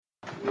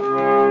Hello,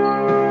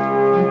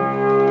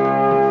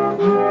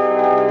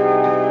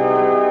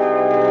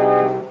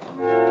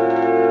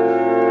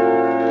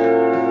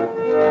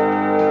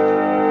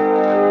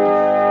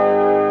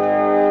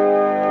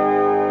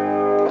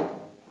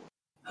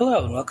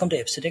 and welcome to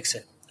Ipse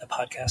Dixit, a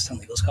podcast on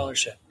legal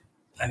scholarship.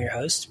 I'm your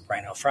host,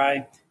 Brian L.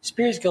 Fry,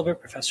 Spears Gilbert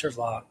Professor of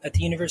Law at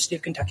the University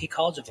of Kentucky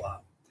College of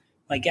Law.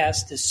 My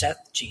guest is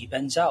Seth G.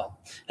 Benzel,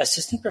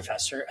 Assistant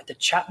Professor at the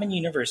Chapman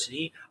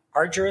University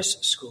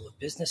Argyris School of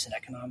Business and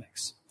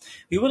Economics.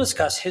 We will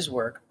discuss his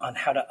work on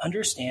how to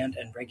understand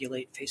and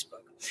regulate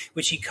Facebook,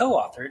 which he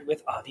co-authored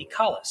with Avi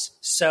Collis.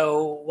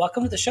 So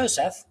welcome to the show,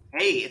 Seth.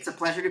 Hey, it's a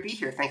pleasure to be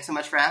here. Thanks so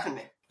much for having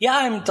me. Yeah,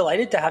 I'm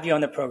delighted to have you on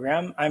the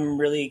program. I'm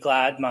really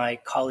glad my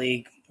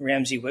colleague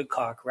Ramsey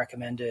Woodcock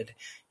recommended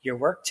your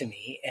work to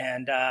me.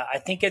 And I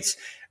think it's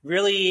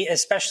really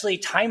especially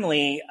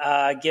timely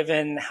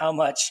given how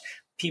much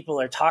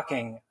people are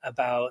talking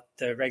about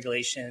the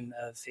regulation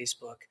of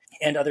Facebook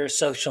and other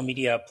social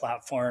media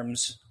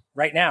platforms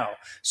right now.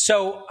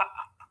 So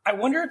I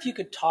wonder if you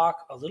could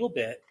talk a little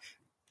bit,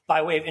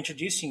 by way of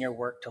introducing your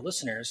work to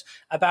listeners,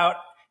 about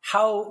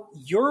how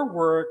your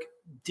work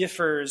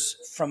differs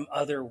from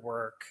other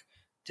work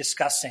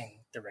discussing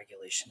the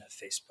regulation of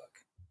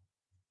Facebook.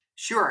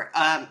 Sure.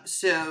 And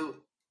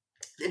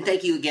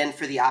thank you again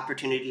for the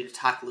opportunity to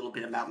talk a little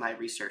bit about my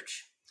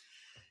research.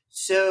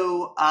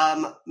 So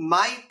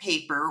my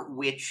paper,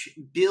 which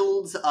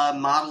builds a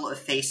model of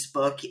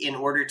Facebook in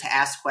order to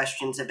ask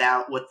questions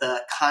about what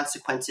the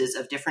consequences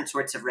of different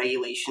sorts of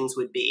regulations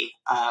would be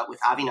with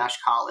Avinash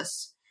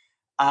Collis,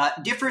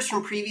 differs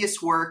from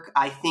previous work,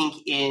 I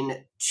think,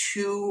 in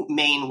two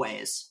main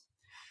ways.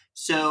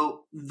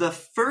 So the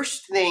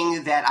first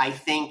thing that I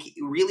think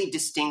really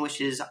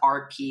distinguishes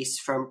our piece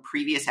from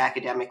previous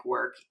academic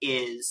work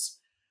is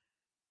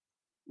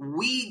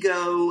we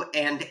go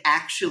and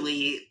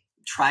actually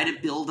try to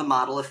build a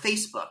model of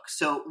Facebook.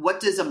 So what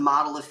does a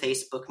model of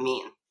Facebook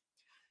mean?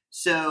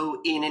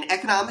 So in an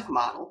economic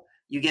model,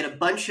 you get a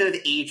bunch of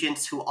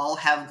agents who all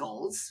have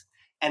goals,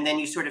 and then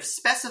you sort of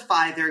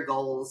specify their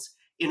goals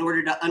in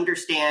order to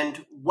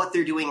understand what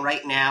they're doing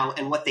right now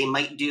and what they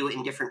might do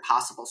in different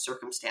possible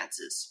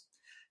circumstances.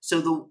 So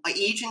the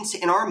agents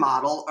in our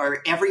model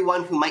are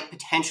everyone who might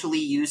potentially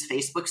use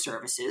Facebook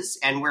services,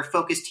 and we're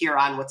focused here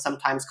on what's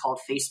sometimes called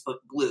Facebook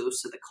Blue,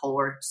 so the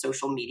core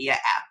social media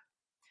app.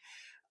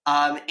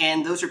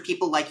 And those are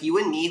people like you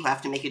and me who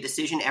have to make a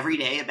decision every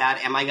day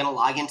about, am I going to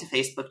log into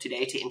Facebook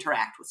today to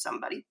interact with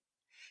somebody?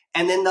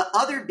 And then the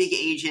other big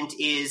agent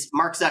is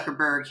Mark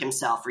Zuckerberg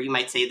himself, or you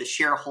might say the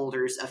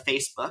shareholders of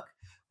Facebook,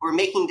 who are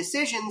making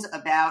decisions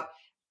about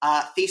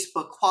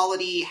Facebook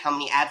quality, how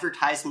many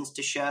advertisements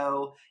to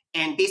show,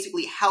 and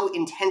basically how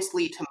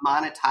intensely to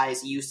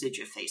monetize usage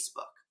of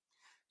Facebook.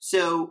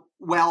 So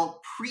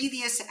while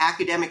previous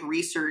academic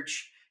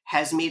research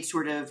has made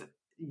sort of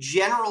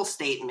general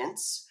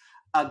statements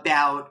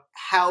about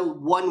how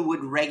one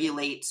would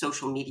regulate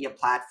social media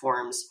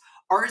platforms,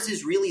 ours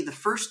is really the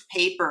first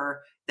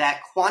paper that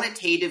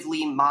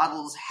quantitatively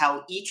models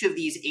how each of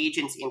these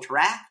agents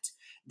interact,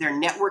 their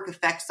network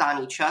effects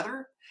on each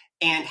other,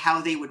 and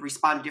how they would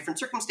respond to different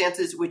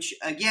circumstances, which,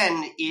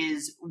 again,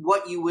 is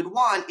what you would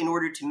want in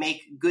order to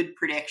make good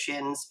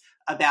predictions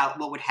about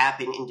what would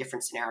happen in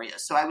different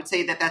scenarios. So I would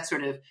say that that's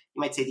sort of, you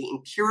might say, the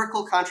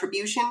empirical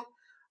contribution.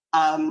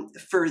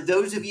 For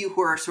those of you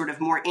who are sort of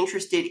more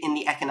interested in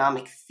the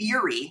economic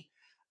theory,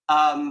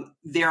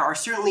 there are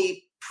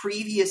certainly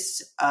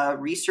previous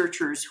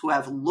researchers who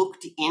have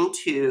looked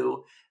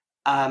into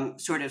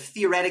sort of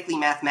theoretically,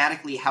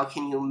 mathematically, how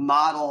can you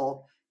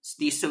model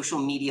these social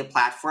media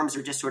platforms,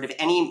 or just sort of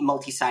any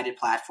multi-sided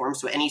platform.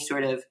 So any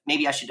sort of,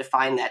 maybe I should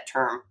define that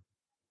term.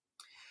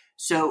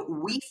 So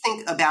we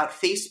think about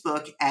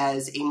Facebook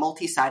as a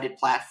multi-sided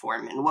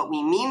platform. And what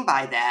we mean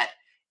by that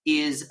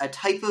is a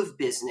type of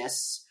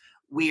business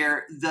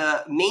where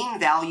the main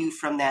value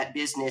from that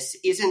business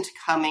isn't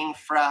coming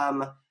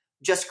from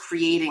just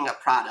creating a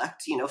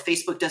product. You know,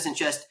 Facebook doesn't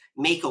just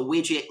make a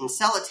widget and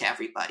sell it to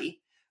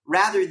everybody.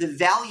 Rather, the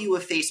value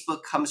of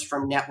Facebook comes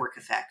from network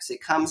effects.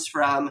 It comes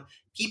from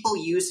people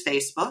use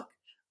Facebook,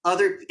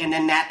 and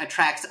then that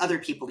attracts other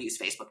people to use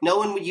Facebook. No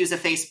one would use a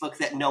Facebook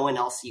that no one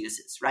else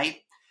uses, right?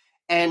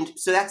 And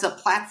so that's a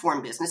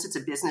platform business. It's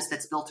a business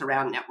that's built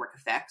around network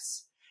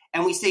effects.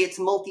 And we say it's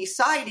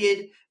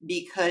multi-sided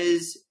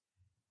because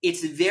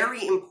it's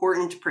very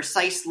important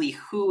precisely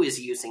who is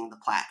using the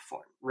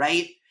platform,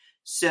 right?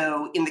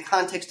 So in the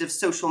context of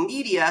social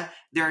media,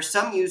 there are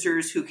some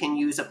users who can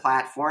use a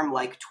platform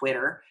like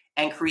Twitter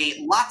and create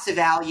lots of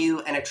value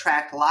and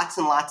attract lots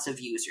and lots of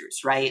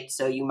users, right?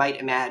 So you might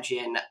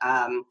imagine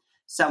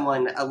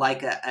someone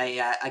like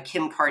a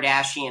Kim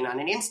Kardashian on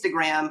an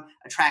Instagram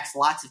attracts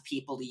lots of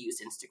people to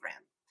use Instagram.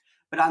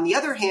 But on the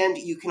other hand,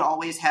 you can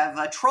always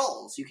have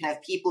trolls. You can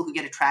have people who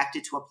get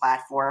attracted to a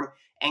platform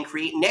and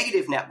create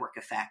negative network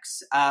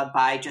effects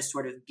by just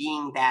sort of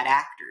being bad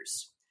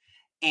actors.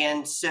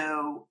 And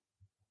so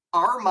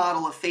our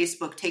model of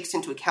Facebook takes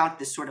into account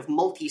this sort of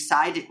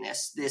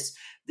multi-sidedness, this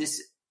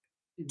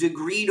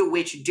degree to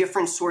which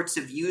different sorts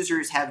of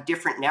users have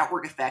different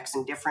network effects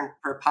and different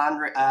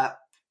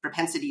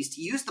propensities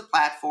to use the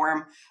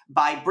platform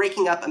by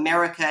breaking up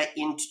America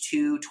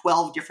into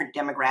 12 different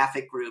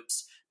demographic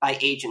groups by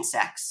age and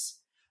sex.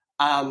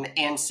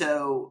 And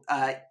so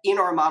in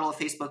our model of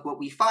Facebook, what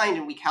we find,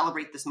 and we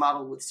calibrate this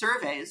model with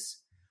surveys,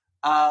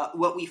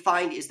 what we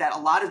find is that a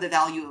lot of the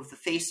value of the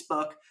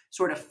Facebook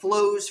sort of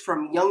flows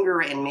from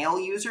younger and male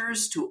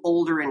users to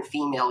older and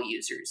female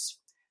users.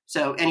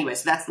 So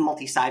anyways, that's the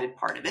multi-sided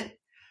part of it.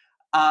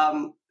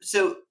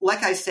 So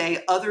like I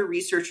say, other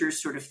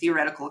researchers, sort of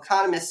theoretical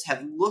economists,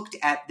 have looked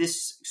at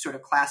this sort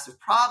of class of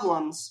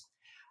problems,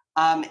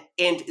 and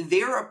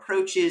their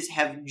approaches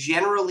have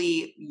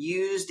generally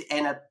used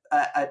a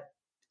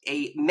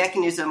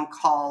mechanism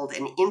called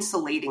an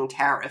insulating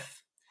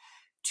tariff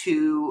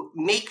to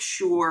make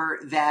sure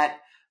that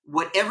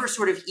whatever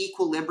sort of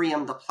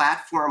equilibrium the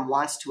platform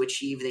wants to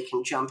achieve, they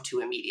can jump to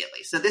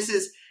immediately. So this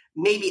is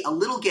maybe a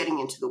little getting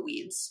into the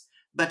weeds,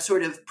 but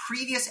sort of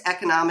previous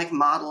economic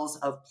models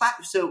of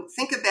so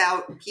think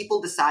about people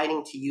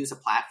deciding to use a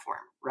platform,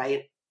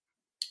 right?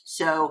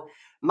 So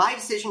my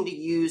decision to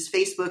use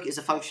Facebook is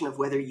a function of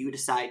whether you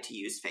decide to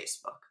use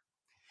Facebook.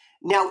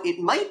 Now, it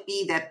might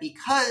be that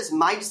because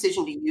my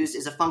decision to use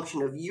is a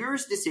function of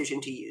yours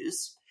decision to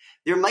use,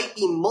 there might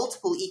be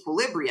multiple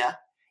equilibria,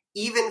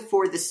 even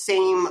for the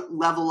same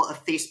level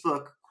of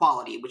Facebook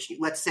quality, which,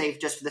 let's say,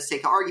 just for the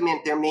sake of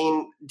argument, their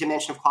main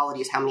dimension of quality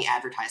is how many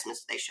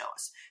advertisements they show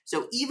us.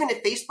 So even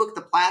if Facebook,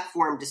 the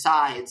platform,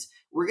 decides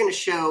we're going to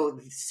show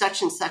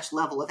such and such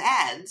level of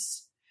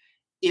ads,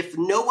 if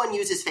no one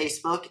uses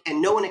Facebook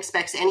and no one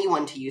expects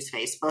anyone to use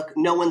Facebook,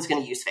 no one's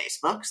going to use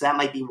Facebook. So that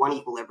might be one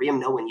equilibrium.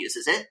 No one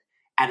uses it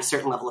at a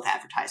certain level of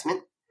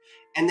advertisement.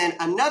 And then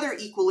another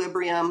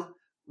equilibrium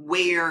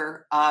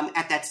where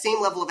at that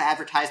same level of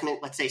advertisement,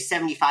 let's say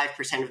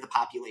 75% of the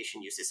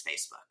population uses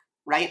Facebook,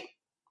 right?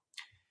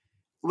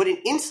 What an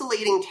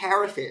insulating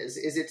tariff is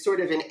it's sort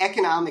of an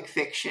economic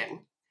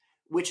fiction,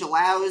 which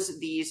allows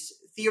these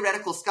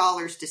theoretical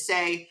scholars to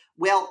say,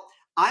 well,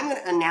 I'm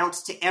going to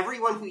announce to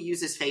everyone who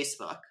uses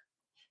Facebook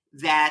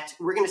that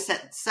we're going to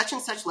set such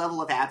and such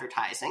level of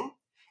advertising,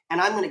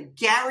 and I'm going to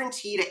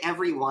guarantee to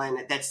everyone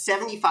that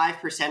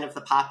 75% of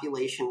the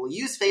population will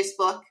use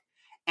Facebook,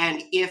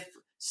 and if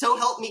so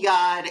help me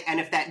God, and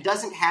if that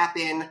doesn't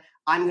happen,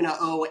 I'm going to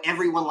owe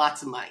everyone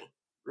lots of money,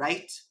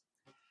 right?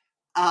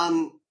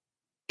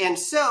 And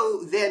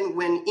so then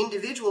when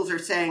individuals are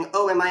saying,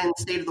 oh, am I in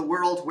the state of the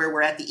world where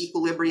we're at the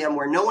equilibrium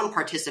where no one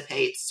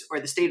participates,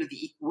 or the state of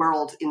the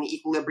world in the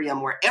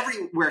equilibrium where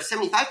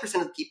 75%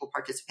 of the people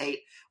participate,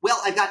 well,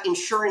 I've got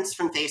insurance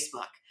from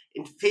Facebook.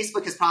 And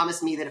Facebook has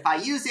promised me that if I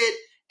use it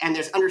and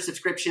there's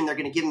undersubscription, they're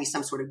going to give me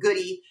some sort of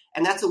goodie.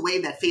 And that's a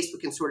way that Facebook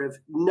can sort of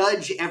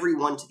nudge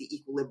everyone to the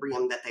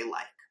equilibrium that they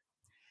like.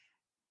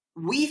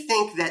 We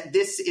think that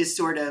this is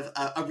sort of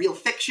a real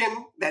fiction,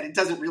 that it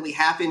doesn't really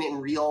happen in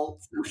real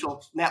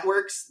social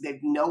networks.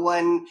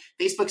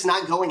 Facebook's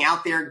not going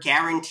out there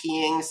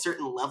guaranteeing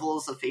certain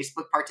levels of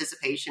Facebook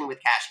participation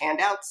with cash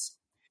handouts.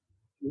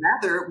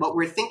 Rather, what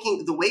we're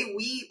thinking, the way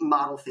we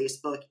model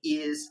Facebook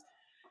is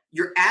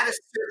you're at a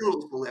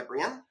certain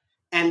equilibrium,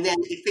 and then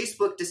if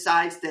Facebook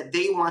decides that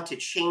they want to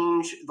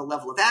change the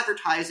level of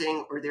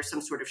advertising, or there's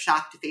some sort of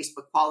shock to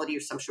Facebook quality or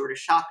some sort of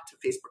shock to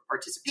Facebook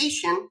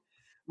participation,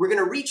 we're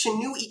going to reach a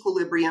new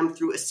equilibrium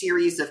through a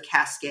series of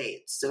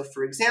cascades. So,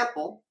 for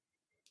example,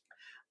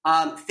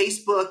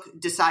 Facebook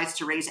decides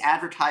to raise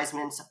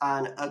advertisements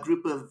on a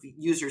group of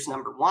users,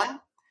 number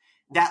one.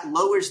 That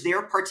lowers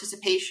their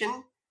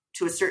participation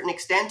to a certain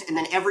extent, and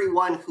then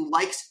everyone who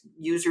likes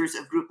users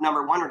of group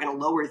number one are going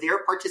to lower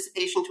their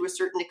participation to a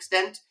certain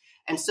extent,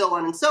 and so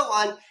on and so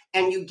on.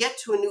 And you get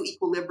to a new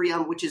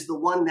equilibrium, which is the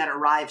one that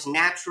arrives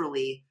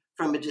naturally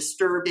from a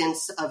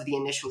disturbance of the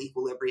initial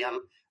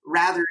equilibrium,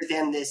 rather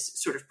than this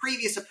sort of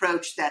previous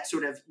approach that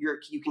sort of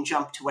you can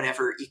jump to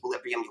whatever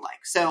equilibrium you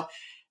like. So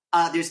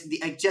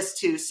just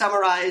to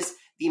summarize,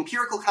 the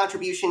empirical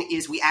contribution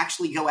is we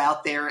actually go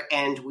out there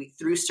and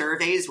through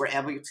surveys, we're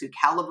able to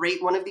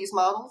calibrate one of these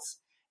models.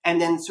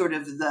 And then sort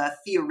of the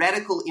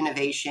theoretical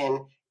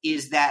innovation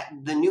is that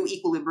the new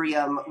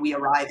equilibrium we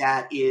arrive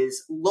at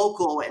is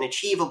local and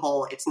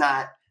achievable. It's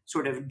not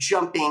sort of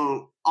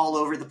jumping all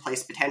over the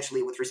place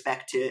potentially with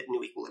respect to new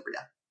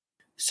equilibria.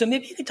 So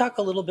maybe you could talk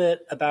a little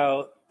bit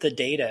about the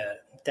data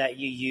that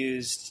you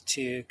used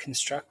to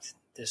construct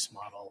this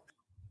model.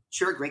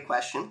 Sure, great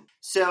question.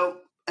 So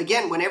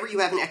again, whenever you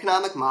have an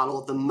economic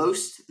model,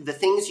 the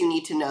things you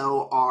need to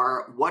know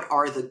are what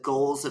are the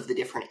goals of the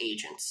different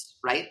agents,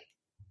 right?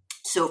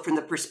 So from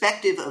the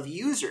perspective of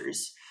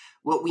users,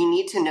 what we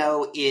need to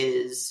know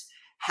is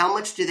how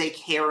much do they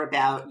care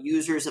about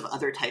users of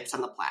other types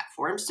on the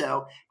platform?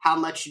 So how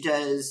much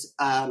does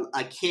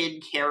a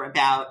kid care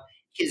about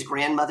his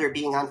grandmother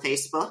being on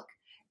Facebook?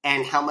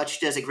 And how much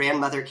does a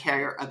grandmother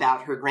care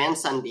about her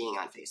grandson being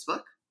on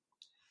Facebook?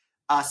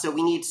 So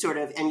we need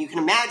and you can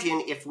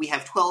imagine if we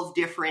have 12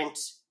 different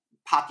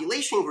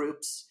population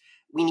groups,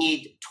 we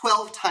need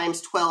 12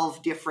 times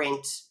 12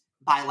 different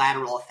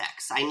bilateral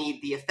effects. I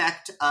need the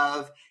effect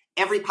of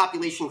every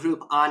population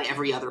group on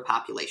every other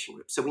population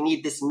group. So we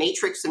need this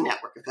matrix of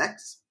network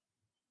effects.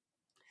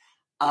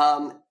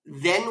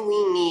 Then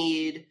we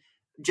need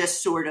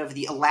just sort of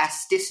the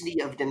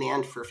elasticity of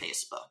demand for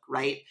Facebook,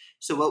 right?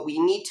 So what we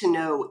need to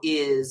know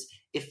is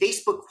if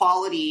Facebook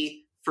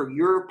quality for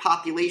your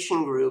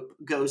population group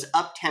goes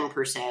up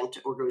 10%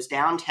 or goes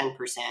down 10%,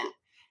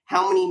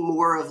 how many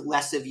more of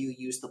less of you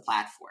use the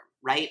platform,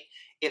 right?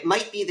 It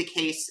might be the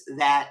case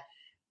that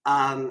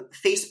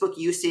Facebook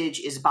usage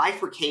is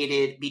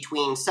bifurcated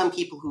between some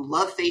people who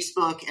love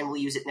Facebook and will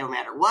use it no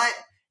matter what,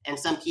 and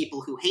some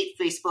people who hate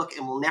Facebook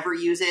and will never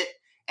use it.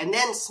 And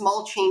then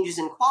small changes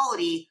in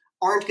quality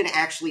aren't going to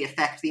actually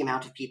affect the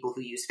amount of people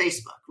who use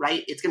Facebook,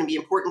 right? It's going to be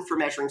important for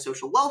measuring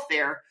social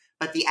welfare,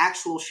 but the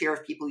actual share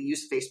of people who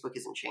use Facebook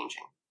isn't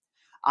changing.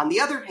 On the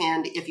other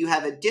hand, if you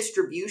have a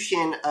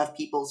distribution of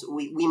people's,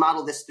 we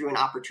model this through an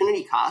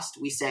opportunity cost.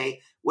 We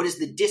say, what is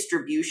the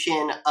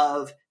distribution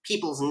of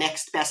people's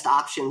next best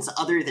options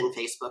other than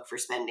Facebook for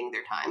spending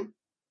their time?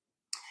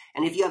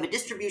 And if you have a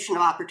distribution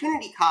of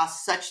opportunity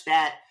costs such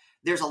that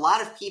there's a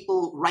lot of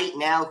people right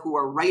now who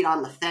are right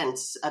on the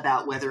fence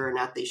about whether or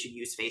not they should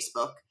use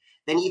Facebook,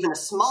 then even a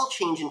small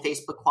change in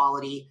Facebook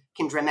quality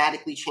can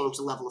dramatically change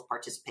the level of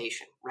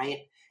participation, right?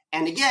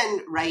 And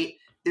again, right,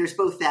 there's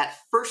both that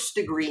first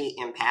degree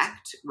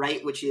impact,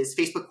 right, which is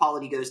Facebook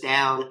quality goes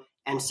down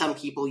and some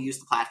people use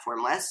the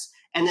platform less.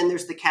 And then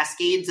there's the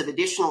cascades of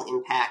additional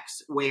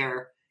impacts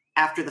where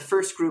after the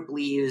first group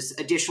leaves,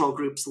 additional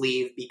groups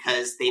leave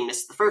because they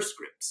missed the first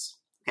groups.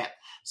 Okay.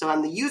 So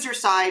on the user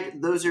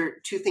side, those are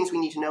two things we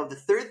need to know. The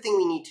third thing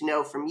we need to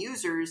know from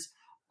users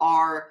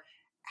are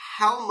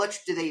how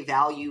much do they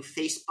value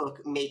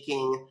Facebook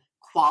making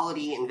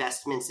quality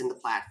investments in the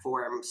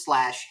platform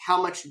 /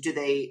 how much do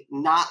they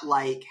not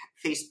like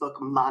Facebook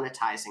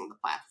monetizing the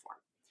platform.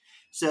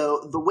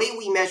 So the way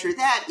we measure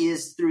that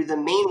is through the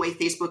main way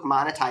Facebook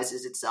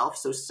monetizes itself.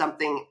 So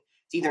something,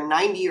 it's either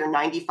 90 or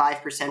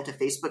 95% of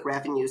Facebook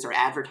revenues are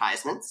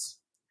advertisements.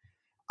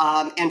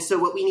 And so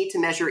what we need to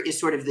measure is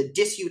sort of the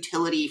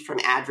disutility from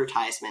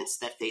advertisements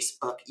that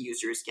Facebook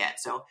users get.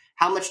 So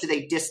how much do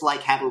they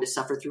dislike having to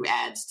suffer through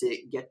ads to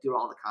get through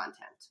all the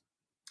content?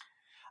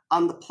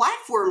 On the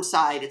platform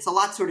side, it's a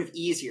lot sort of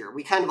easier.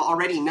 We kind of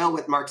already know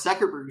what Mark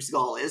Zuckerberg's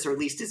goal is, or at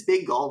least his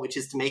big goal, which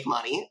is to make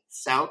money.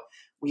 So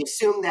we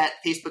assume that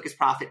Facebook is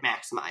profit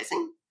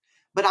maximizing.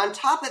 But on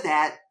top of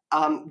that,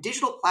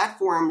 digital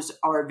platforms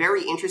are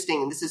very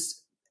interesting. And this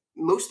is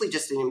mostly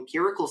just an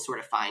empirical sort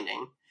of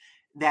finding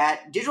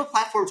that digital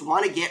platforms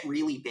want to get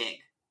really big,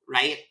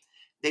 right?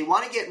 They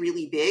want to get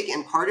really big.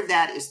 And part of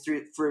that is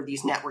for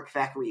these network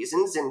effect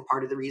reasons. And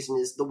part of the reason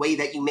is the way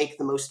that you make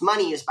the most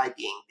money is by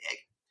being big.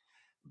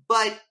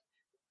 But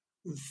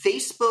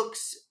Facebook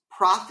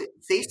profit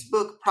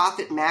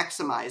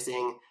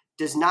maximizing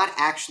does not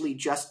actually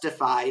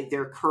justify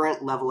their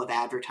current level of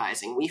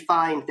advertising. We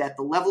find that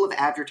the level of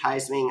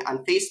advertising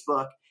on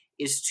Facebook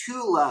is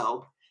too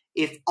low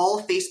if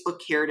all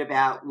Facebook cared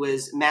about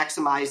was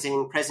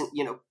maximizing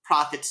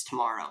profits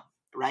tomorrow,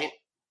 right?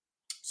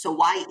 So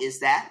why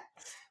is that?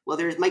 Well,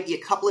 there might be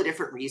a couple of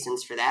different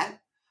reasons for that.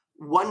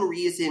 One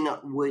reason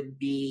would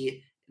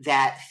be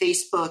that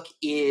Facebook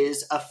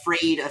is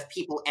afraid of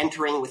people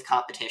entering with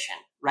competition,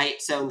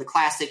 right? So in the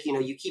classic,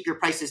 you keep your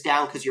prices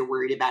down because you're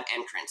worried about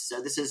entrance. So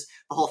this is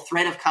the whole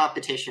threat of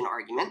competition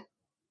argument.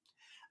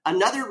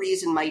 Another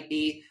reason might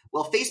be,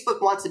 well,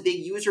 Facebook wants a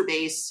big user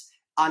base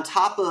on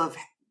top of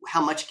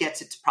how much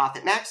gets it to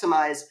profit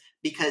maximize,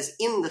 because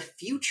in the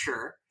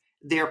future,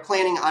 they're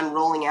planning on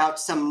rolling out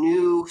some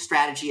new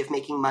strategy of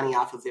making money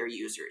off of their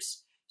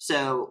users.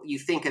 So you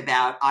think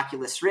about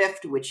Oculus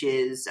Rift, which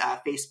is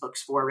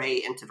Facebook's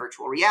foray into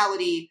virtual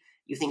reality.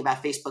 You think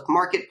about Facebook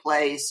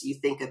Marketplace. You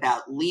think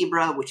about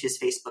Libra, which is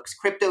Facebook's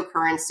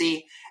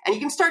cryptocurrency. And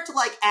you can start to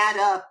add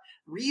up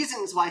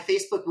reasons why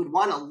Facebook would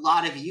want a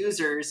lot of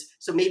users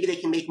so maybe they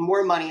can make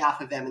more money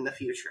off of them in the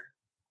future.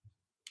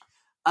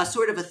 A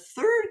sort of a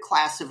third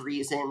class of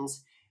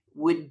reasons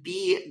would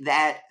be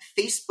that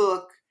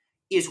Facebook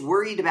is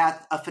worried about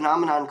a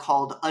phenomenon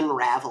called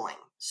unraveling.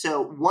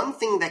 So one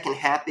thing that can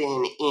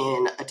happen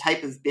in a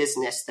type of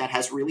business that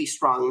has really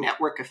strong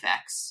network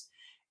effects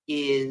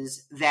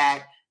is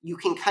that you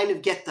can kind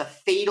of get the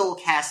fatal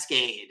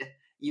cascade.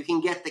 You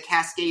can get the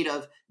cascade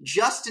of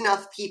just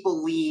enough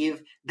people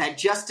leave, that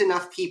just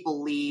enough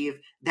people leave,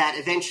 that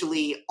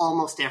eventually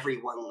almost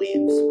everyone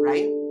leaves,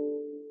 right?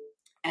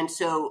 And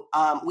so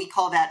we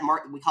call that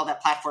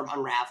platform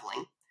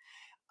unraveling.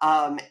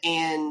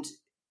 And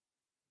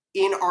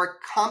in our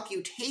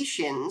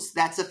computations,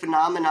 that's a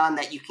phenomenon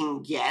that you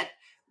can get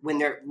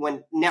when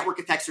network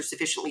effects are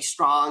sufficiently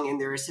strong and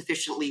there are a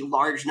sufficiently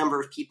large number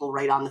of people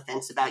right on the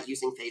fence about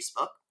using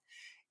Facebook.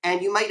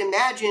 And you might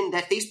imagine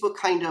that Facebook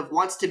kind of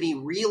wants to be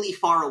really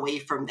far away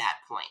from that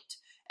point.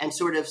 And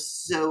sort of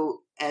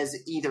so as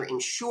either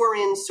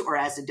insurance or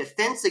as a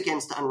defense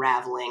against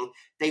unraveling,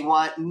 they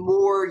want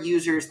more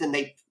users than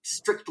they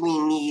strictly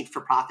need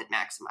for profit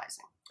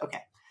maximizing.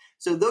 Okay.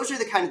 So those are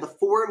the kind of the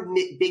four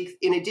big,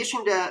 in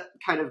addition to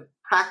kind of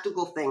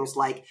practical things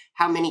like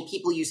how many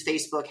people use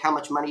Facebook, how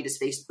much money does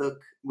Facebook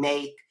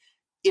make,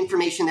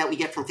 information that we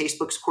get from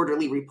Facebook's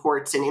quarterly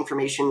reports, and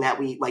information that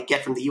we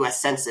get from the U.S.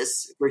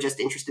 Census. We're just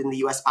interested in the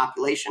U.S.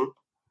 population.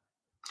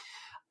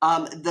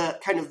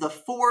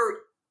 The four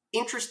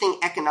interesting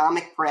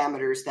economic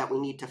parameters that we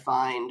need to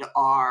find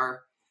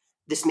are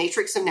this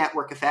matrix of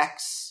network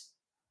effects.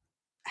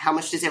 How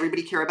much does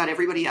everybody care about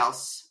everybody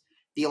else?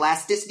 The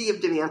elasticity of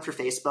demand for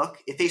Facebook.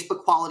 If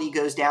Facebook quality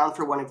goes down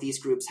for one of these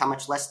groups, how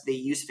much less do they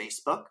use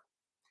Facebook?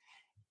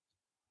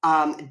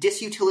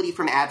 Disutility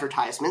from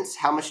advertisements.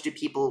 How much do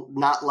people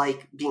not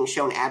like being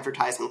shown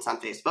advertisements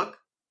on Facebook?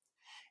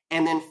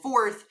 And then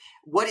fourth,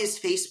 what is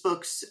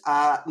Facebook's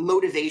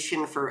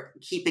motivation for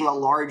keeping a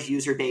large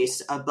user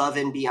base above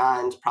and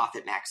beyond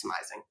profit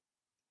maximizing?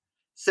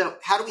 So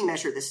how do we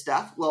measure this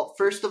stuff? Well,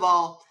 first of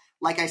all,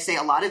 like I say,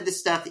 a lot of this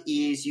stuff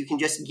is you can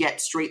just get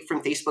straight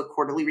from Facebook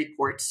quarterly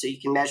reports. So you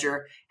can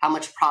measure how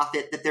much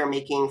profit that they're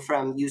making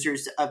from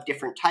users of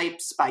different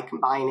types by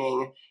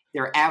combining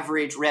their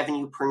average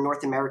revenue per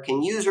North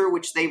American user,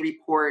 which they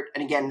report.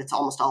 And again, it's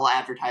almost all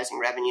advertising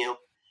revenue.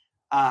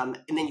 And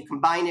then you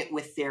combine it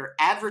with their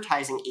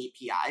advertising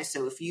API.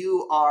 So if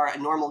you are a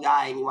normal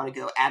guy and you want to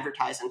go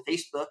advertise on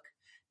Facebook,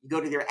 you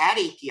go to their ad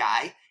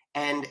API,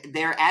 and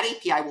their ad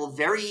API will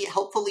very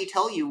helpfully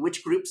tell you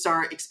which groups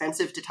are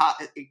expensive to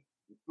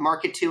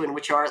market to and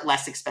which are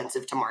less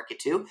expensive to market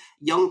to.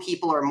 Young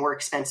people are more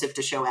expensive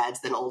to show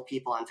ads than old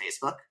people on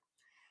Facebook.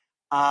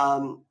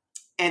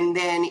 And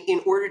then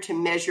in order to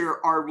measure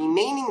our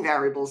remaining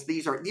variables,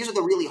 these are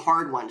the really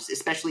hard ones,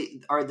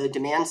 especially are the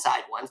demand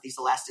side ones, these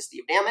elasticity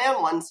of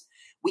demand ones.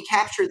 We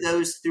capture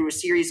those through a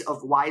series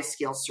of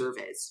wide-scale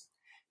surveys.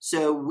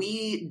 So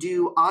we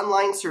do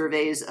online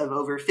surveys of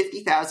over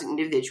 50,000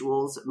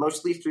 individuals,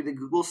 mostly through the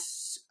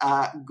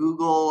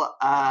Google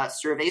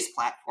Surveys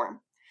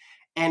platform.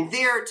 And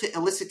there, to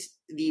elicit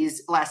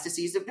these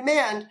elasticities of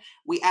demand,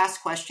 we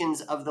ask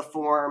questions of the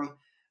form,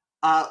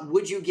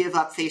 would you give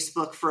up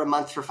Facebook for a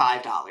month for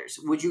 $5?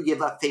 Would you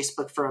give up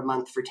Facebook for a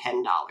month for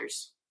 $10?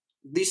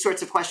 These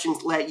sorts of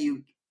questions let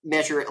you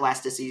measure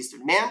elasticities of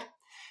demand.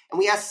 And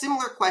we ask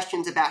similar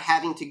questions about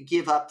having to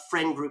give up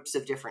friend groups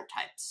of different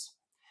types.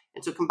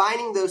 And so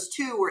combining those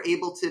two, we're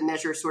able to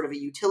measure sort of a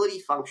utility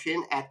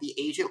function at the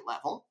agent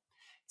level.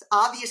 It's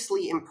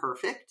obviously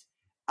imperfect.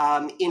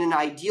 In an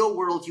ideal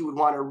world, you would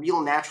want a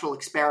real natural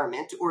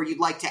experiment, or you'd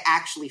like to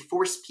actually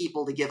force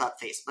people to give up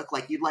Facebook.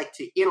 Like you'd like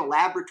to, in a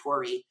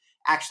laboratory,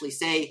 actually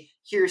say,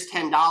 here's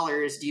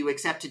 $10. Do you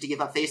accept it to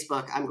give up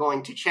Facebook? I'm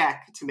going to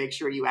check to make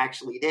sure you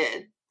actually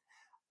did.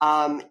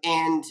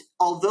 And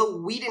although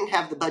we didn't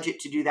have the budget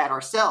to do that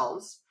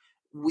ourselves,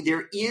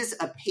 there is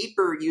a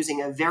paper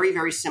using a very,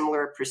 very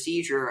similar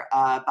procedure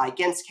by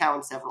Genskow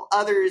and several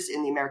others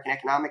in the American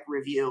Economic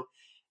Review.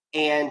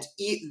 And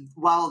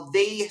while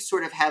they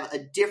sort of have a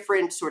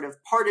different sort of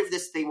part of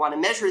this they want to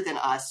measure than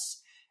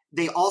us,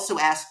 they also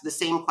ask the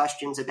same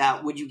questions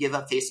about would you give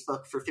up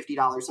Facebook for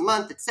 $50 a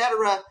month, et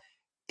cetera,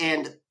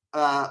 and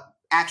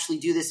actually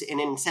do this in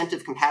an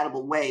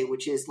incentive-compatible way,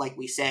 which is, like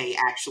we say,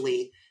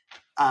 actually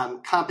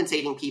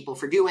compensating people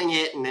for doing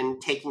it and then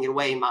taking it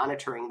away,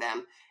 monitoring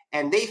them.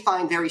 And they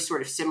find very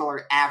sort of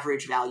similar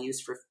average values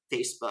for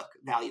Facebook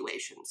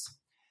valuations.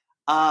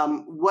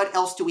 What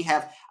else do we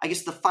have? I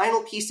guess the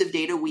final piece of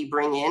data we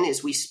bring in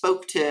is we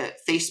spoke to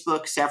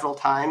Facebook several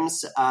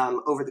times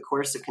over the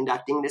course of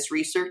conducting this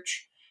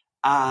research,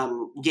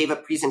 gave a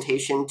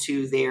presentation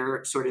to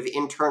their sort of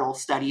internal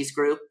studies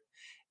group,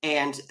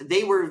 and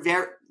they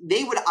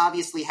would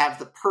obviously have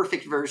the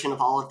perfect version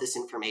of all of this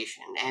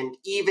information. And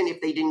even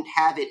if they didn't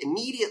have it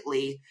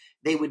immediately,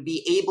 they would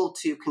be able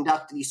to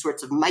conduct these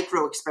sorts of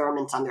micro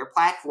experiments on their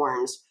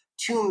platforms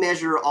to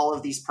measure all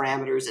of these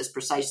parameters as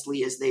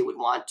precisely as they would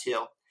want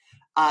to.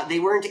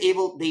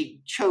 They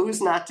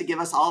chose not to give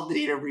us all of the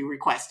data we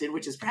requested,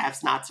 which is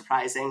perhaps not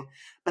surprising,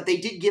 but they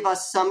did give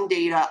us some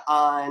data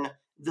on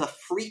the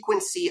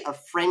frequency of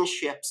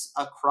friendships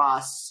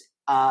across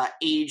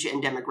age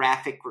and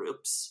demographic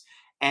groups.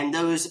 And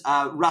those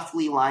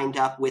roughly lined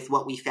up with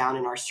what we found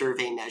in our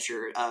survey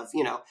measure of,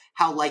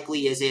 how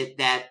likely is it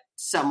that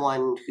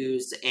someone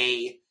who's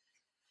a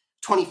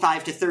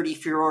 25 to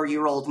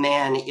 34-year-old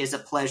man is a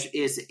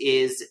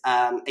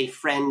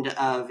friend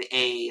of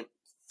a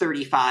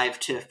 35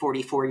 to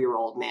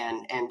 44-year-old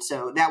man. And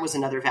so that was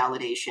another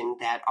validation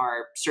that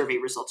our survey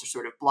results are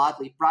sort of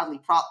broadly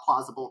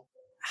plausible.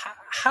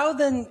 How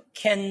then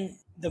can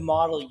the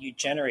model you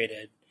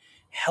generated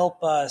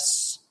help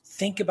us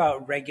think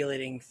about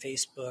regulating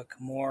Facebook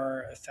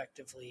more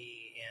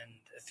effectively and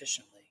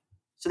efficiently?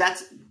 So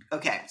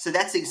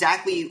that's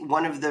exactly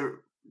one of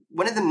the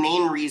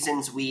main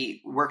reasons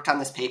we worked on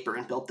this paper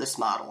and built this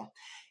model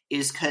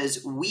is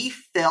because we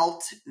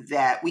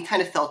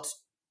kind of felt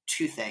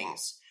two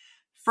things.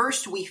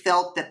 First, we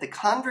felt that the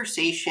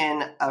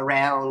conversation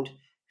around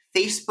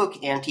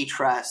Facebook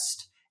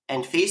antitrust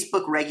and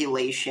Facebook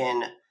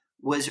regulation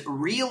was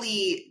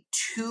really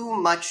too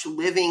much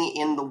living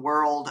in the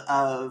world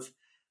of,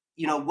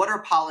 what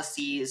are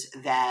policies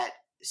that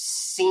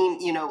seem,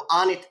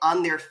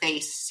 on their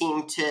face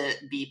seem to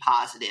be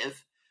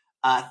positive.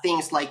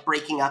 Things like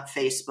breaking up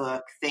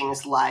Facebook,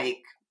 things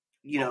like,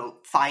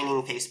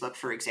 fining Facebook,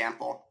 for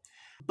example.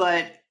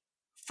 But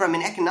from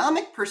an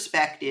economic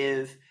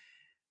perspective,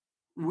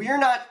 we're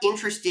not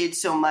interested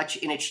so much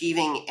in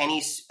achieving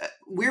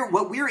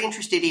what we're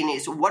interested in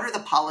is what are the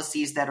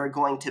policies that are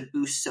going to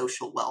boost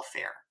social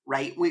welfare,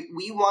 right?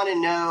 We want to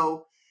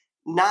know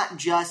not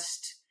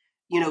just,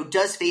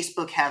 does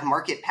Facebook have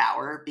market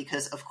power?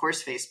 Because of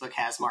course Facebook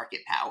has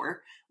market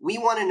power. We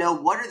want to know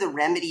what are the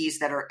remedies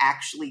that are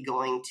actually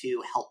going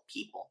to help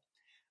people.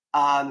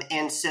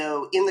 And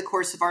so in the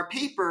course of our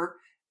paper,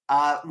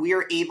 we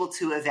are able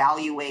to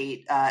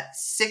evaluate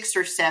 6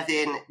 or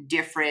 7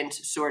 different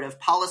sort of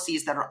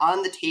policies that are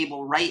on the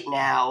table right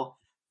now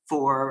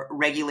for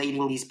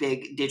regulating these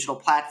big digital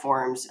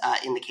platforms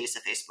in the case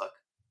of Facebook.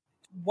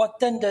 What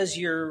then does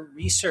your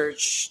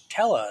research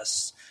tell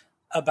us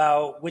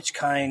about which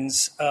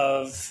kinds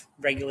of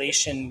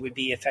regulation would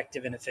be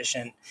effective and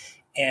efficient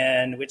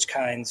and which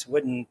kinds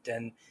wouldn't?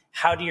 And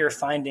how do your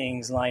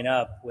findings line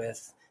up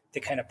with the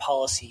kind of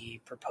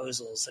policy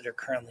proposals that are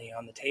currently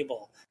on the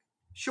table?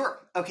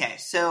 Sure. Okay.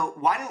 So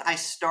why don't I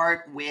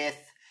start with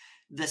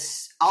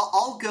this?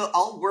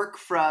 I'll work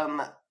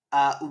from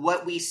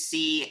what we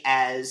see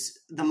as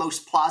the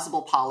most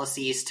plausible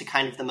policies to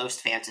kind of the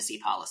most fantasy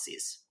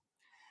policies.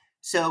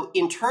 So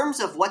in terms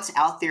of what's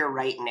out there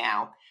right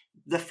now,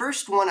 the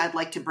first one I'd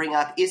like to bring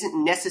up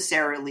isn't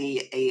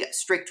necessarily a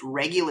strict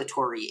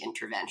regulatory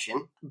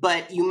intervention,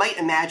 but you might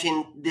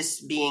imagine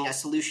this being a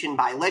solution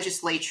by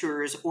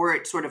legislatures or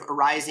it sort of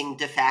arising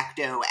de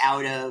facto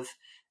out of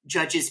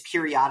judges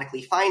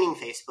periodically fining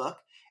Facebook,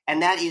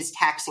 and that is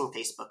taxing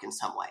Facebook in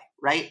some way,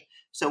 right?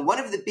 So one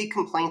of the big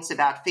complaints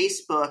about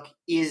Facebook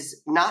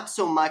is not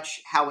so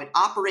much how it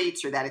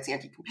operates or that it's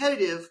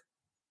anti-competitive,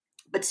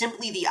 but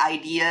simply the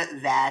idea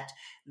that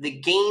the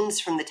gains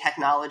from the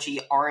technology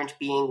aren't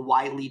being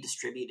widely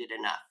distributed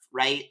enough,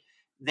 right?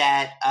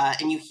 That,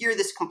 and you hear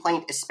this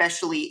complaint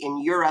especially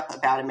in Europe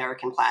about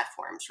American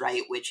platforms,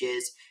 right? Which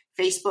is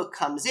Facebook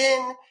comes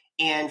in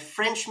and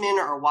Frenchmen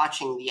are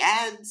watching the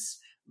ads,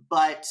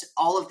 but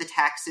all of the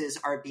taxes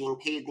are being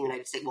paid in the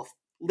United States. Well,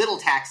 little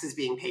taxes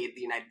being paid in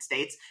the United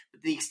States, but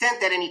to the extent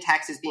that any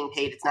tax is being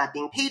paid, it's not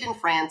being paid in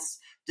France,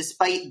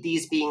 despite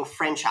these being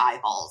French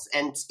eyeballs.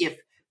 And if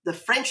the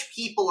French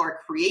people are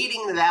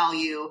creating the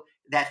value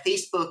that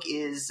Facebook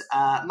is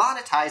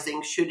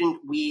monetizing, shouldn't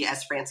we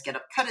as France get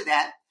a cut of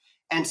that?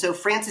 And so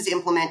France has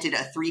implemented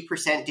a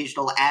 3%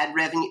 digital ad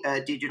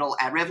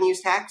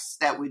revenues tax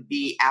that would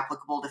be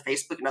applicable to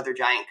Facebook and other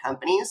giant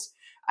companies.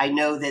 I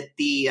know that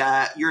the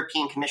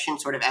European Commission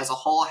sort of as a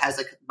whole has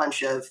a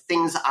bunch of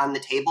things on the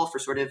table for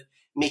sort of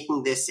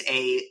making this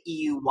a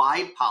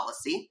EU-wide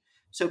policy.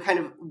 So kind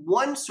of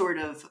one sort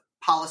of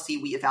policy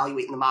we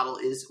evaluate in the model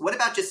is what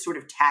about just sort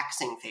of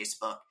taxing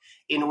Facebook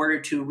in order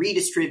to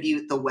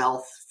redistribute the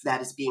wealth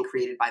that is being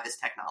created by this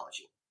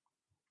technology?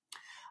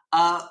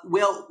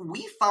 Well,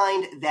 we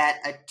find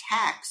that a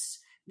tax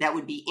that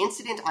would be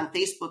incident on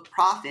Facebook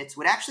profits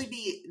would actually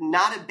be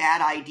not a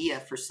bad idea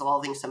for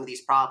solving some of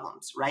these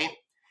problems, right?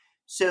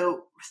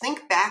 So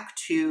think back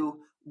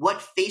to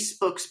what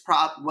Facebook's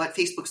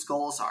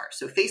goals are.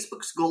 So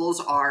Facebook's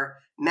goals are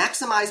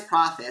maximize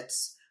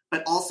profits,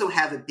 but also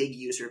have a big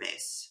user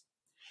base.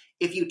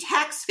 If you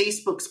tax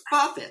Facebook's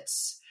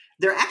profits,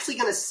 they're actually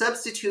going to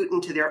substitute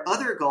into their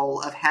other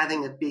goal of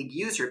having a big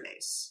user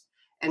base.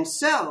 And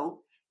so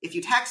if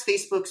you tax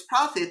Facebook's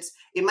profits,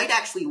 it might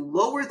actually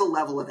lower the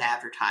level of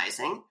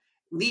advertising,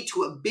 lead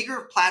to a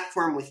bigger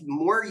platform with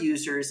more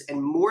users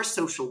and more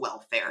social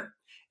welfare,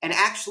 and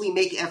actually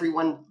make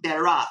everyone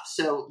better off.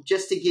 So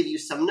just to give you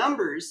some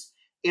numbers,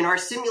 in our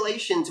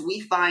simulations, we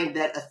find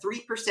that a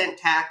 3%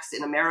 tax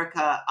in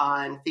America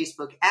on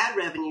Facebook ad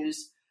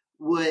revenues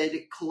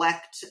would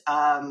collect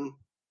a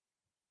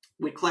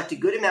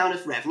good amount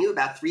of revenue,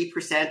 about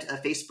 3%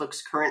 of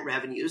Facebook's current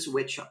revenues,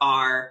 which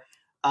are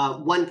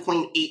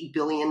 $1.8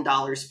 billion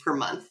per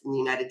month in the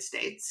United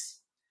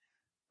States,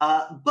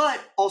 but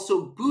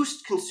also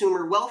boost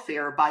consumer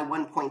welfare by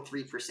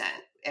 1.3%.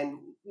 And,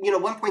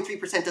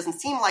 1.3% doesn't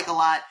seem like a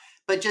lot,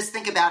 but just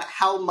think about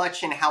how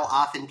much and how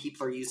often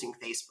people are using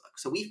Facebook.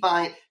 So we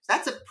find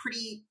that's a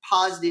pretty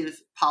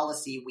positive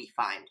policy we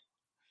find.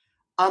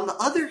 On the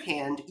other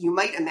hand, you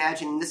might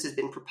imagine, and this has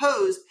been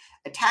proposed,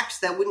 a tax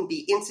that wouldn't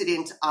be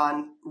incident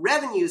on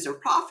revenues or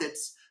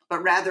profits,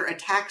 but rather a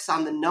tax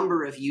on the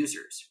number of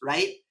users,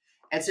 right?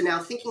 And so now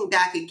thinking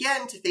back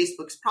again to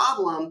Facebook's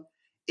problem,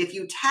 if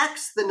you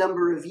tax the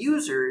number of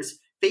users,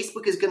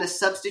 Facebook is going to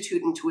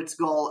substitute into its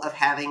goal of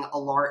having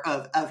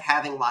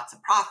having lots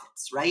of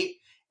profits, right?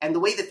 And the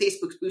way that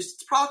Facebook boosts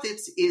its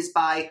profits is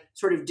by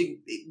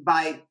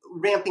by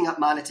ramping up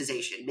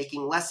monetization,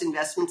 making less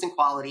investments in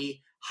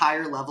quality,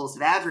 higher levels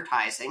of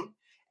advertising.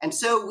 And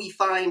so we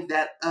find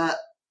that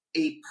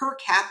a per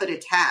capita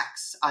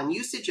tax on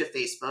usage of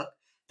Facebook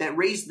that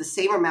raised the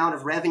same amount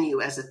of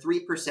revenue as a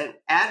 3%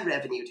 ad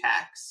revenue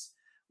tax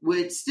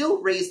would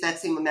still raise that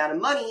same amount of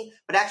money,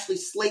 but actually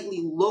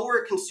slightly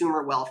lower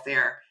consumer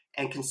welfare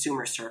and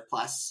consumer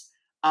surplus,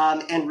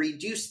 and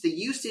reduce the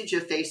usage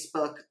of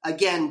Facebook,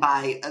 again,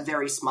 by a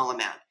very small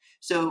amount.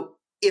 So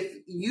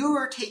if you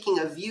are taking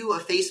a view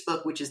of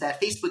Facebook, which is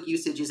that Facebook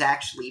usage is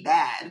actually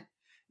bad,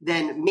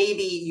 then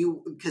maybe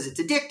you, because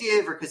it's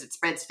addictive or because it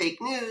spreads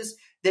fake news,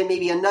 then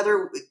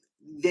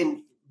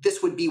then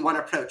this would be one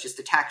approach, is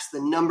to tax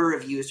the number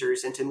of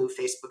users and to move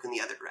Facebook in the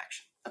other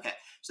direction. Okay,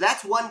 so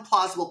that's one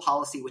plausible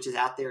policy which is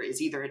out there,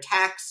 is either a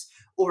tax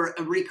or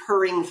a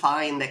recurring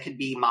fine that could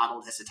be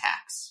modeled as a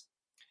tax.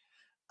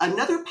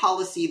 Another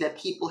policy that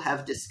people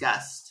have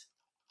discussed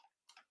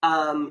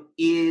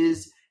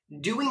is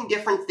doing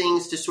different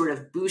things to sort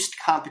of boost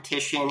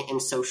competition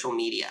in social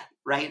media,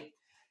 right?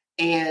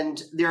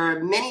 And there are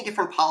many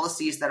different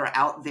policies that are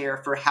out there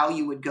for how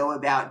you would go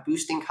about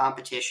boosting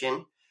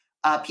competition.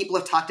 People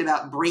have talked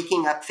about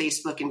breaking up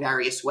Facebook in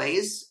various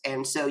ways.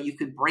 And so you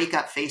could break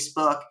up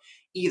Facebook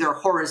either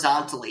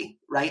horizontally,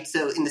 right?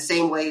 So in the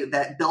same way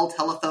that Bell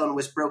Telephone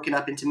was broken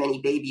up into many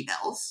baby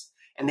bells,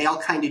 and they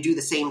all kind of do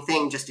the same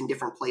thing, just in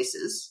different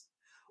places.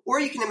 Or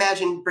you can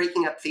imagine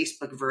breaking up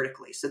Facebook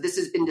vertically. So this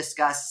has been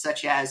discussed,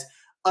 such as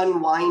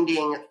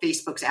unwinding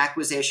Facebook's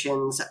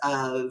acquisitions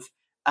of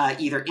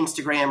either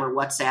Instagram or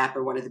WhatsApp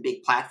or one of the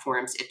big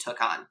platforms it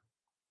took on.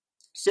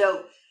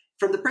 So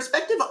from the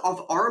perspective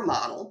of our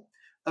model,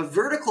 a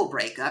vertical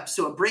breakup,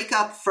 so a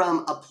breakup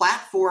from a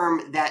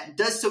platform that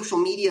does social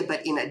media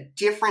but in a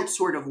different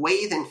sort of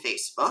way than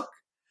Facebook,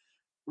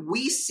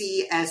 we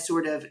see as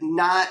sort of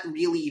not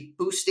really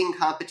boosting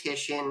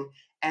competition,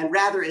 and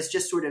rather as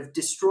just sort of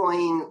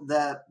destroying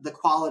the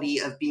quality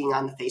of being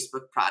on the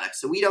Facebook product.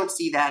 So we don't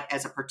see that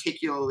as a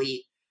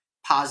particularly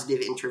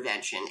positive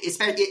intervention,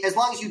 especially as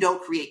long as you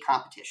don't create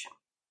competition.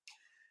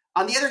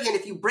 On the other hand,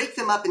 if you break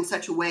them up in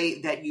such a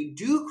way that you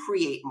do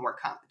create more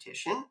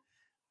competition,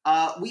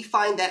 we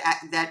find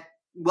that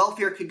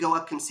welfare could go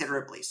up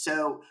considerably.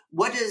 So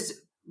what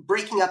does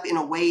breaking up in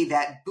a way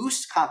that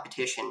boosts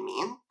competition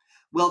mean?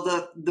 Well,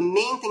 the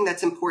main thing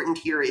that's important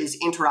here is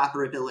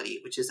interoperability,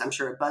 which is, I'm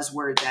sure, a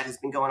buzzword that has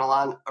been going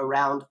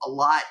around a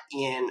lot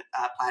in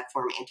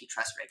platform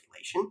antitrust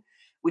regulation,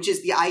 which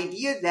is the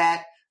idea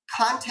that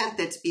content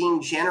that's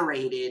being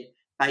generated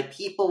by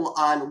people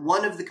on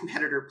one of the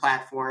competitor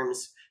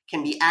platforms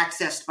can be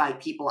accessed by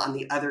people on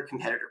the other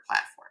competitor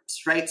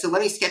platforms, right? So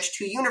let me sketch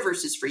two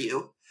universes for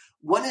you.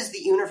 One is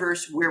the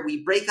universe where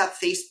we break up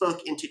Facebook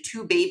into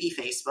two baby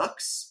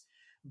Facebooks,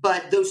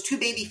 but those two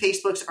baby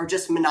Facebooks are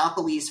just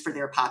monopolies for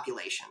their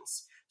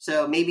populations.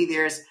 So maybe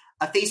there's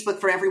a Facebook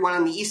for everyone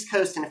on the East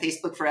Coast and a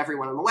Facebook for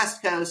everyone on the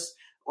West Coast,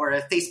 or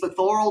a Facebook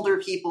for older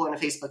people and a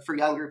Facebook for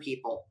younger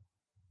people,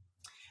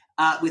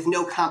 with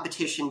no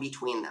competition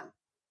between them,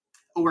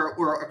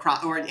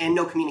 and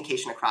no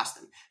communication across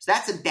them. So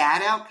that's a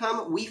bad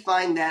outcome. We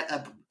find that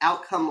an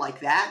outcome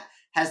like that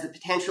has the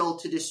potential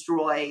to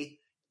destroy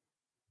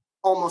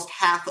almost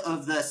half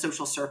of the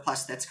social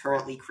surplus that's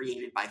currently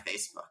created by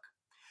Facebook.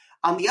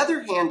 On the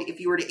other hand, if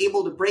you were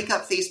able to break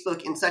up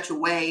Facebook in such a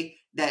way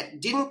that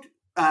didn't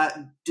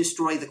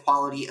destroy the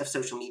quality of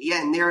social media,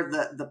 and there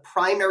the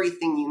primary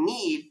thing you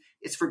need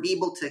is for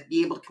people to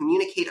be able to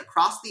communicate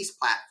across these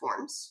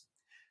platforms,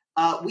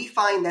 we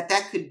find that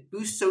could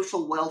boost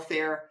social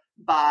welfare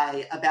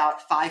by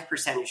about 5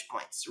 percentage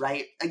points,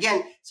 right?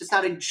 Again, so it's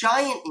not a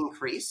giant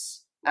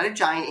increase,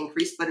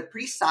 but a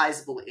pretty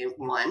sizable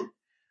one.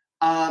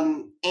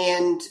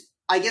 And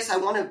I guess I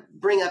want to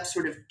bring up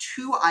sort of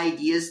two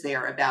ideas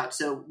there about,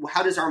 so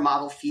how does our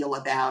model feel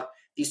about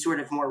these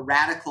sort of more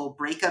radical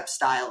breakup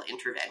style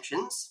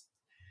interventions?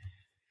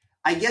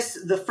 I guess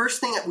the first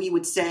thing that we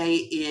would say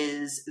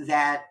is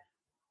that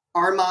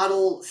our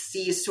model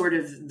sees sort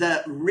of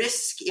the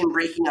risk in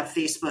breaking up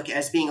Facebook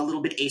as being a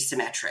little bit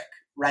asymmetric,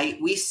 right?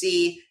 We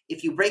see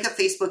if you break up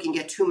Facebook and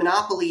get two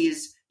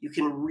monopolies, you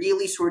can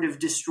really sort of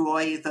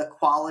destroy the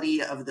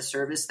quality of the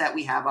service that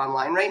we have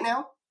online right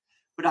now.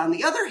 But on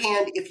the other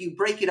hand, if you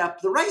break it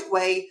up the right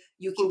way,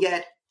 you can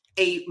get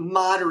a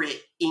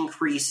moderate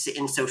increase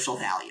in social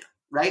value,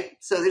 right?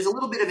 So there's a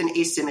little bit of an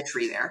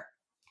asymmetry there.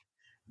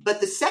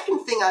 But the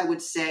second thing I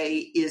would say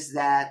is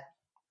that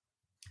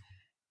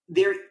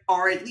there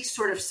are at least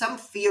sort of some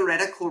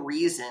theoretical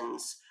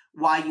reasons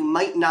why you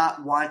might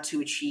not want to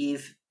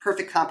achieve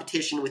perfect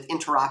competition with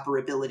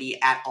interoperability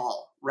at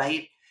all,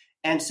 right?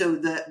 And so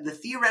the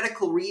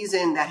theoretical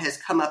reason that has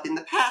come up in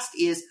the past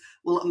is,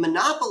 well, a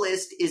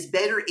monopolist is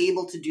better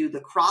able to do the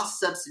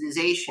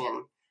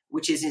cross-subsidization,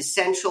 which is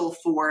essential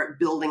for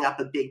building up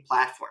a big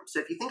platform.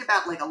 So if you think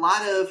about like a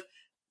lot of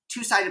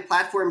two-sided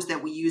platforms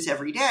that we use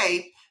every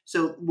day,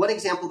 so one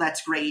example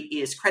that's great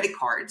is credit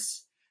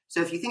cards.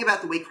 So if you think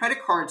about the way credit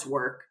cards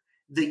work,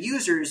 the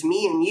users,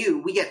 me and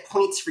you, we get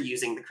points for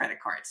using the credit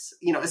cards,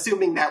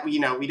 assuming that we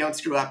don't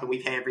screw up and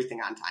we pay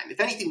everything on time.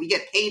 If anything, we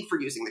get paid for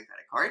using the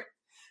credit card,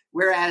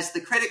 whereas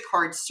the credit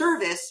card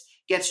service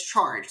gets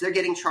charged. They're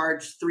getting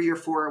charged 3 or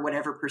 4 or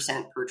whatever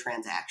percent per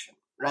transaction,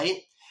 right?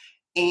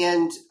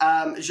 And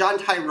Jean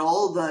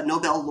Tirole, the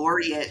Nobel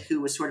laureate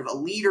who was sort of a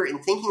leader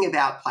in thinking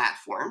about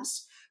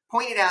platforms,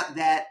 pointed out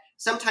that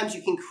sometimes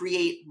you can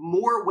create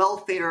more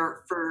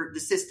welfare for the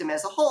system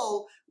as a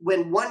whole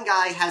when one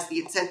guy has the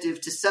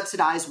incentive to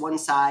subsidize one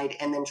side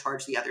and then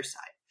charge the other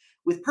side.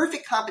 With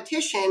perfect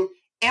competition,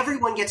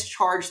 everyone gets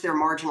charged their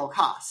marginal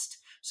cost.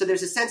 So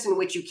there's a sense in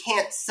which you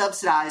can't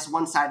subsidize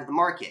one side of the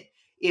market.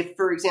 If,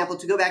 for example,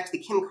 to go back to the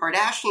Kim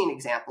Kardashian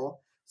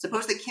example,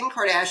 suppose that Kim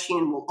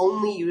Kardashian will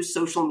only use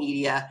social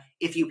media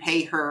if you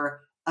pay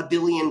her $1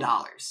 billion,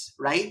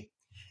 right?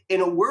 In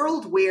a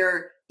world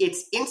where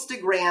it's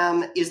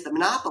Instagram is the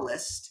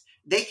monopolist,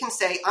 they can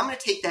say, I'm going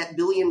to take that $1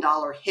 billion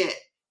hit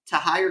to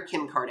hire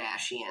Kim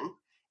Kardashian,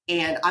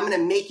 and I'm going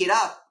to make it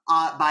up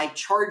by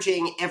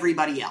charging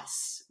everybody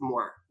else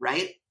more,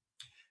 right?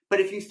 But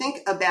if you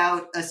think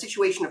about a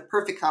situation of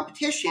perfect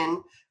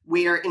competition,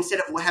 where instead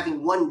of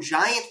having one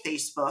giant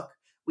Facebook,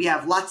 we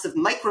have lots of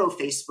micro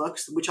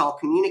Facebooks, which all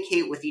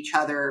communicate with each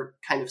other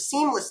kind of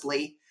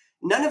seamlessly,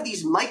 none of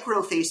these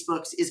micro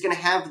Facebooks is going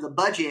to have the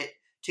budget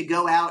to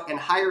go out and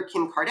hire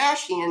Kim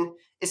Kardashian,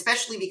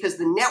 especially because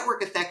the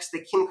network effects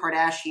that Kim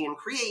Kardashian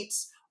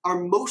creates are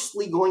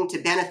mostly going to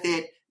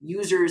benefit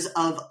users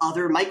of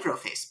other micro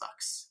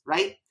Facebooks,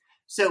 right?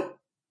 So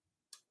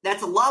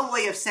that's a long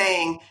way of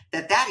saying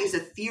that that is a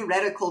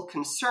theoretical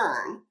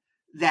concern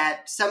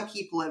that some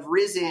people have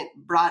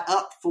brought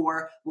up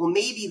for, well,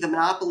 maybe the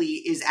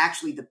monopoly is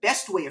actually the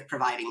best way of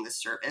providing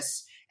this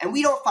service. And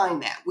we don't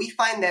find that. We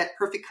find that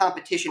perfect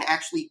competition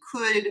actually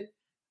could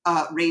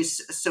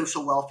raise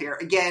social welfare,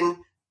 again,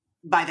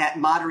 by that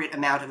moderate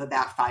amount of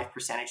about 5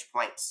 percentage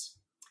points.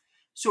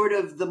 Sort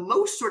of the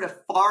most sort of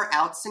far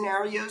out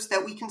scenarios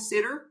that we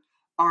consider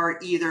are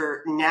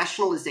either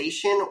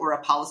nationalization or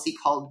a policy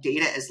called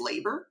data as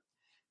labor.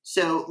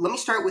 So let me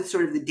start with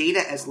sort of the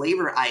data as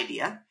labor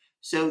idea.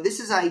 So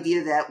this is an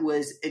idea that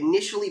was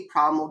initially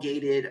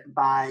promulgated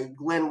by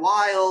Glenn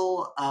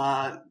Weil,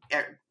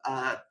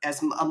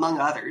 as among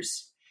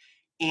others.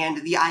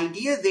 And the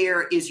idea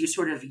there is you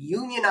sort of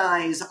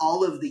unionize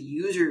all of the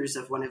users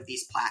of one of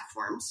these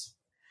platforms,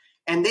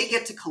 and they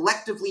get to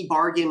collectively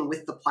bargain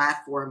with the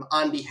platform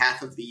on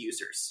behalf of the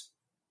users.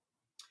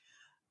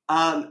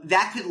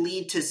 That could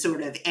lead to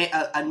sort of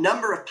a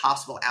number of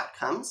possible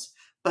outcomes.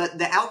 But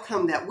the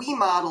outcome that we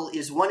model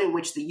is one in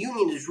which the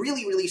union is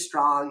really, really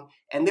strong,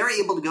 and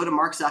they're able to go to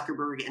Mark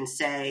Zuckerberg and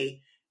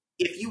say,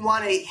 if you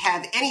want to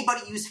have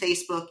anybody use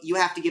Facebook, you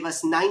have to give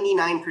us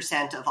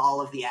 99% of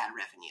all of the ad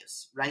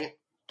revenues, right?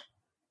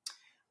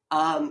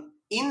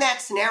 In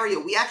that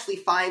scenario, we actually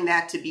find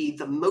that to be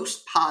the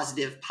most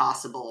positive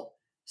possible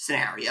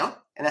scenario,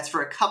 and that's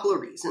for a couple of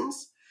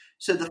reasons.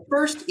 So the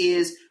first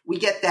is we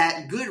get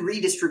that good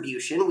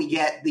redistribution. We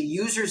get the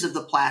users of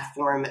the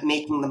platform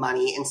making the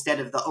money instead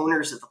of the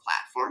owners of the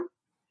platform.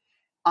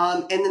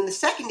 And then the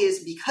second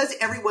is because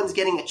everyone's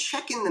getting a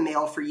check in the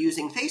mail for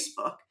using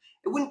Facebook,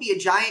 it wouldn't be a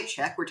giant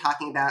check. We're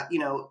talking about,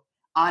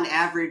 on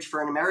average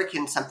for an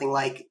American, something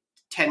like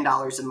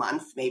 $10 a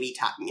month, maybe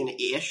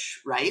ish,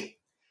 right?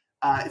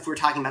 If we're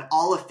talking about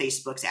all of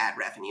Facebook's ad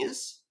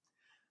revenues.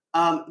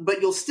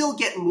 But you'll still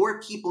get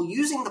more people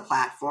using the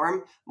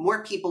platform,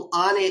 more people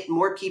on it,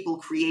 more people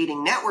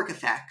creating network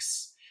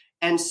effects.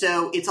 And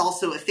so it's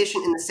also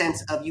efficient in the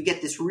sense of you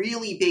get this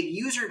really big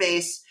user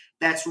base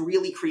that's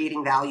really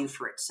creating value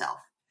for itself.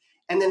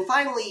 And then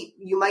finally,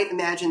 you might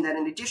imagine that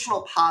an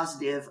additional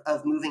positive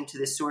of moving to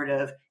this sort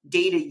of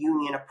data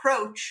union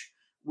approach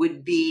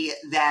would be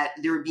that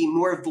there would be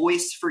more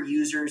voice for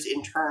users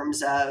in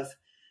terms of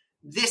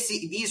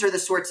these are the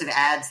sorts of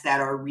ads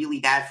that are really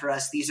bad for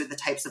us. These are the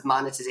types of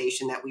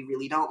monetization that we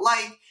really don't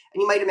like.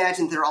 And you might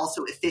imagine there are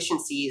also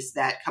efficiencies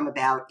that come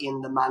about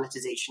in the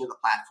monetization of the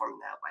platform in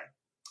that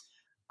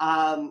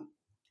way.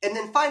 And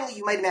then finally,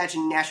 you might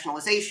imagine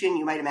nationalization.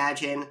 You might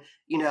imagine,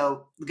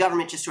 the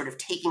government just sort of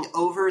taking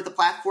over the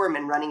platform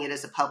and running it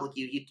as a public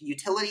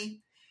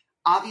utility.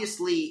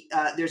 Obviously,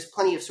 there's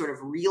plenty of sort of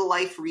real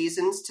life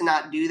reasons to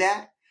not do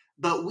that.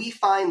 But we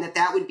find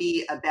that would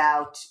be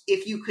about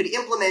if you could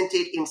implement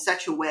it in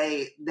such a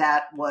way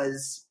that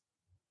was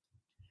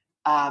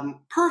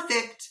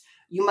perfect,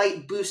 you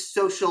might boost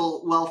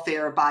social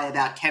welfare by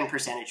about 10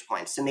 percentage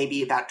points. So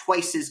maybe about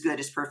twice as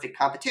good as perfect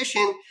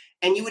competition.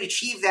 And you would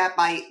achieve that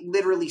by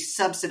literally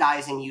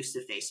subsidizing use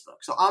of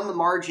Facebook. So on the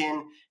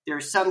margin, there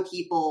are some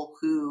people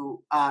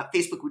who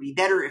Facebook would be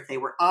better if they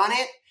were on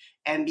it.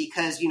 And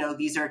because,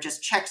 these are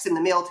just checks in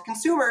the mail to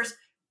consumers,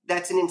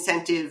 that's an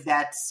incentive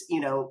that's,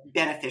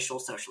 beneficial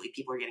socially.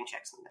 People are getting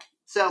checks in the mail.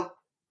 So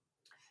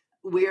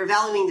we're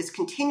evaluating this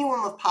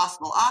continuum of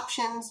possible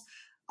options.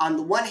 On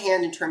the one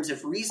hand, in terms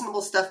of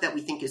reasonable stuff that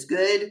we think is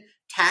good,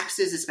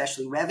 taxes,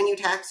 especially revenue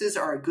taxes,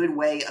 are a good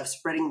way of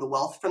spreading the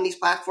wealth from these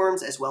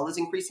platforms as well as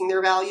increasing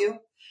their value.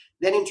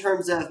 Then in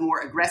terms of more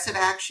aggressive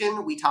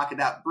action, we talk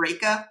about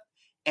breakup.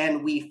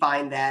 And we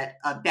find that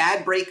a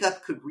bad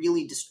breakup could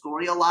really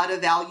destroy a lot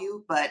of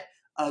value, but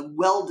a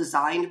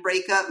well-designed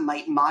breakup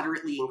might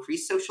moderately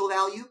increase social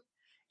value.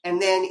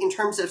 And then in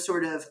terms of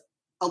sort of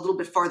a little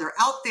bit farther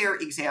out there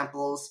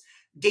examples,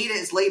 data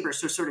as labor,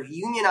 so sort of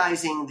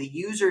unionizing the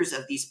users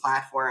of these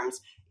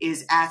platforms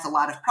adds a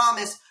lot of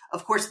promise.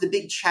 Of course, the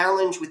big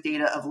challenge with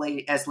data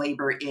as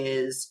labor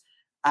is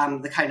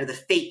the kind of the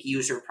fake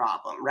user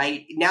problem,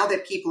 right? Now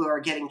that people are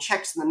getting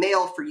checks in the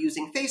mail for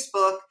using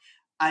Facebook,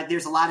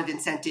 there's a lot of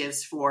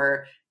incentives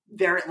for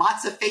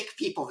lots of fake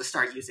people to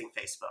start using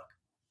Facebook.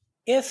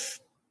 If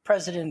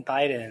President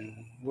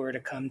Biden were to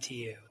come to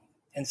you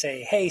and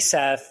say, hey,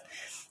 Seth,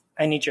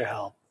 I need your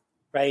help,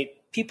 right?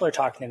 People are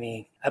talking to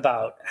me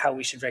about how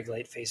we should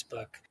regulate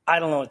Facebook. I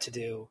don't know what to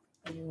do.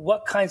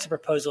 What kinds of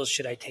proposals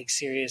should I take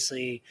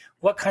seriously?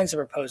 What kinds of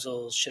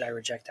proposals should I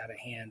reject out of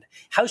hand?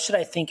 How should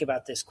I think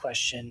about this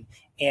question?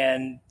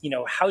 And,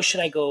 how should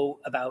I go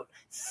about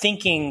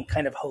thinking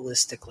kind of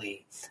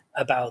holistically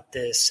about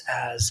this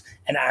as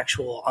an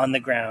actual on the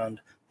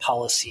ground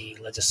policy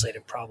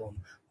legislative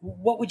problem?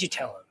 What would you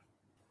tell him?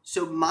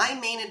 So my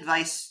main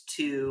advice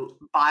to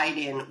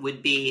Biden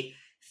would be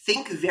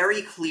think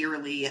very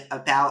clearly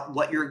about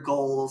what your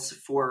goals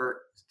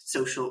for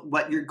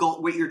what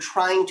you're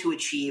trying to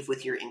achieve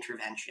with your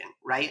intervention,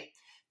 right?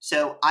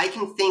 So I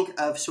can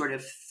think of sort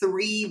of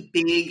three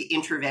big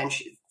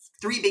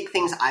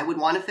things I would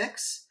want to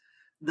fix.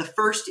 The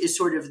first is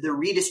sort of the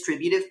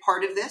redistributive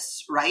part of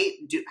this, right?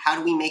 How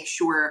do we make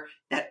sure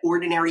that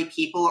ordinary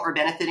people are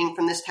benefiting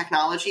from this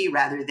technology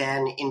rather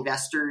than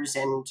investors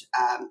and,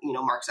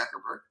 Mark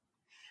Zuckerberg?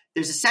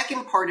 There's a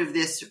second part of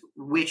this,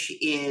 which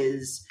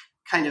is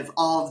kind of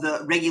all of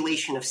the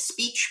regulation of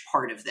speech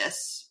part of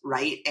this,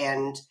 right?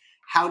 And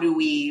how do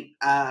we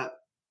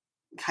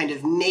kind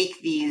of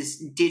make these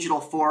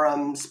digital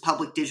forums,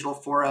 public digital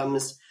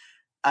forums,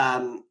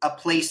 a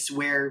place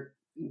where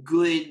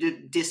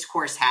good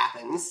discourse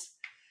happens?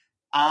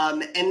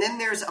 And then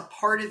there's a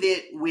part of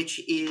it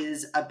which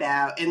is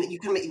about, and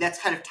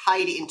that's kind of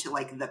tied into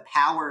like the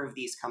power of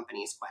these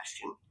companies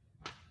question.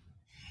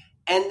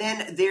 And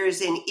then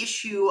there's an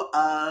issue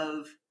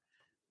of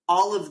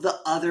all of the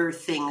other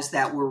things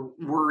that we're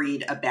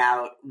worried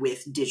about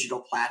with digital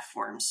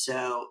platforms.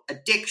 So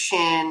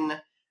addiction,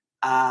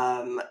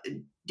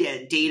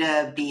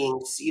 data being,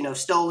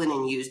 stolen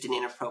and used in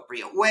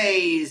inappropriate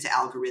ways,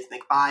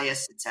 algorithmic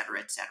bias, et cetera,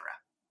 et cetera.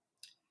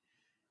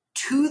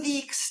 To the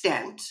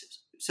extent,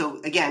 so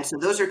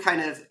those are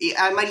kind of,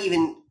 I might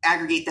even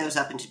aggregate those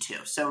up into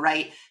two. So,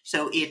 right.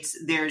 So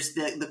there's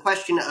the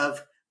question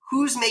of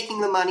who's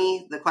making the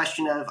money, the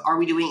question of are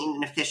we doing it in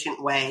an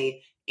efficient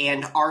way,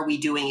 and are we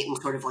doing it in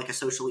sort of like a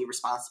socially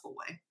responsible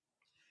way?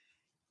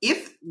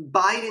 If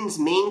Biden's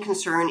main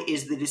concern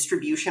is the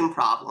distribution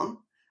problem,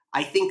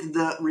 I think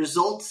the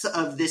results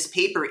of this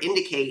paper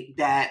indicate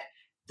that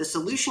the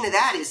solution to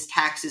that is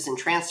taxes and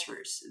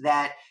transfers.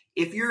 That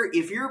if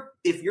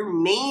your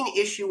main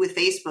issue with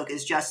Facebook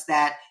is just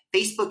that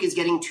Facebook is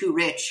getting too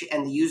rich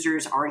and the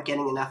users aren't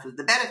getting enough of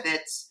the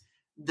benefits,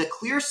 the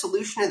clear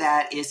solution to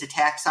that is a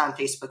tax on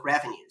Facebook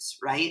revenues,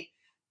 right?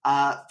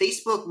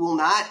 Facebook will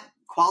not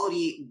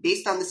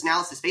based on this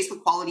analysis,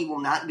 Facebook quality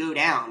will not go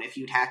down if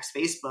you tax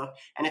Facebook.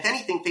 And if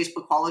anything,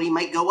 Facebook quality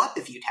might go up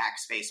if you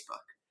tax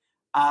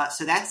Facebook.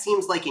 So that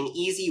seems like an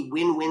easy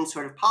win-win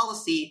sort of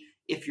policy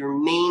if your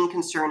main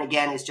concern,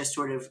 again, is just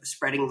sort of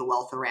spreading the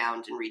wealth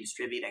around and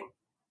redistributing.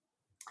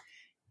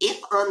 If,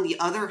 on the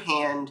other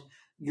hand,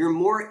 you're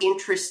more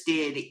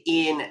interested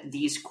in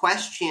these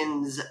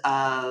questions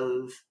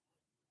of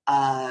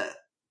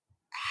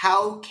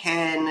how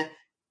can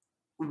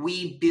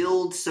we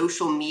build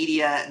social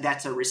media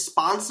that's a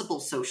responsible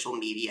social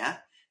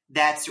media,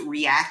 that's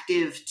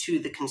reactive to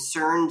the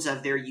concerns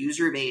of their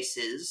user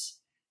bases,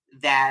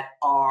 that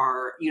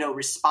are,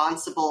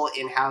 responsible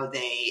in how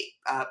they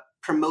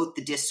promote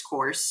the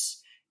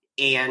discourse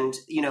and,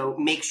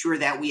 make sure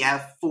that we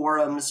have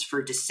forums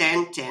for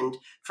dissent and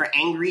for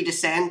angry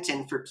dissent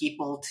and for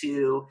people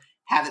to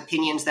have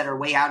opinions that are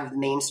way out of the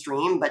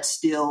mainstream, but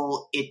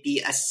still it be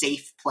a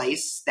safe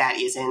place that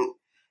isn't,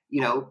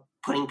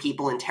 putting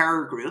people in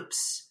terror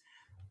groups.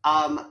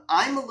 I'm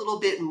a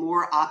little bit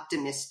more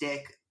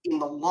optimistic in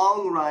the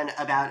long run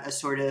about a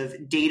sort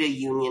of data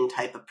union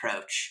type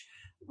approach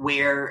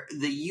where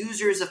the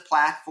users of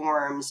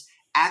platforms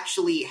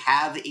actually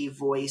have a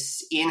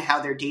voice in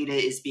how their data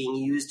is being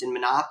used and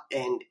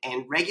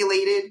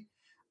regulated.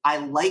 I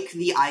like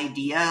the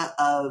idea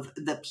of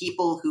the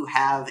people who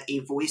have a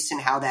voice in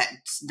how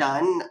that's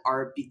done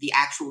are the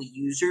actual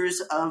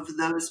users of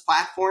those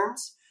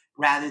platforms,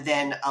 rather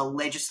than a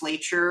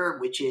legislature,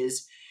 which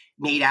is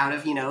made out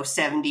of,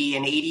 70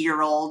 and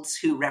 80-year-olds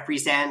who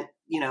represent,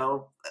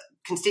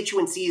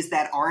 constituencies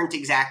that aren't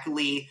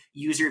exactly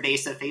user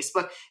base of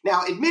Facebook.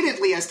 Now,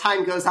 admittedly, as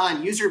time goes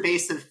on, user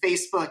base of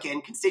Facebook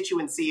and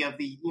constituency of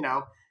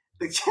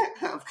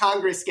of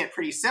Congress get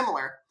pretty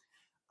similar.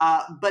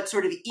 But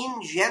sort of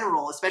in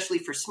general, especially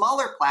for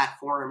smaller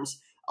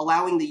platforms,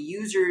 allowing the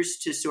users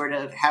to sort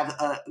of have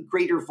a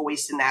greater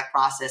voice in that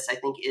process, I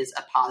think, is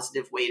a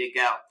positive way to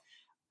go.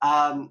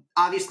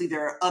 Obviously,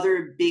 there are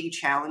other big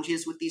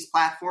challenges with these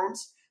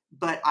platforms,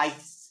 but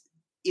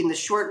in the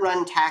short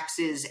run,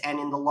 taxes, and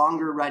in the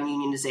longer run,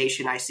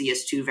 unionization, I see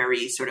as two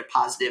very sort of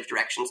positive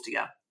directions to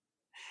go.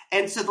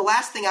 And so the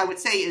last thing I would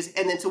say is,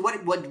 and then so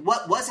what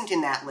wasn't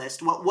in that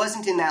list? What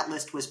wasn't in that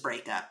list was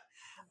breakup.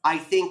 I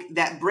think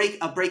that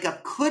a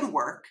breakup could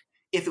work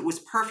if it was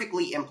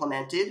perfectly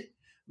implemented,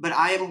 but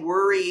I am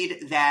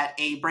worried that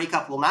a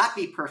breakup will not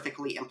be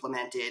perfectly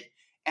implemented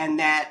and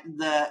that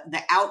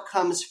the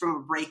outcomes from a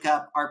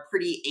breakup are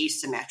pretty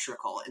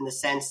asymmetrical in the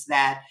sense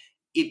that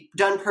if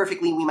done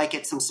perfectly, we might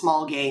get some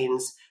small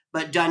gains,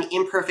 but done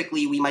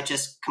imperfectly, we might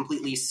just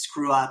completely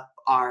screw up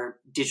our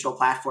digital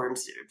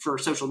platforms for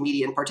social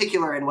media in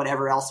particular and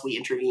whatever else we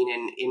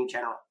intervene in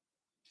general.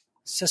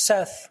 So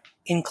Seth,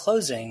 in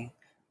closing,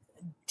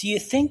 do you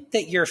think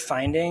that your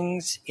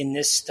findings in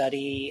this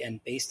study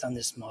and based on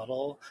this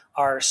model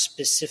are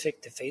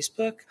specific to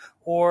Facebook,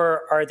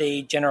 or are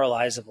they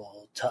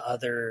generalizable to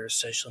other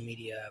social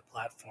media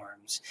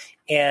platforms?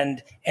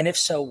 And if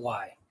so,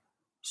 why?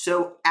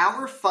 So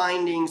our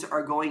findings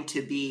are going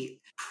to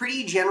be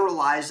pretty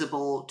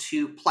generalizable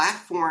to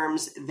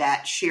platforms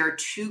that share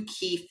two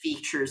key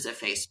features of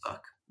Facebook.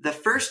 The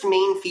first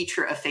main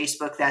feature of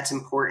Facebook that's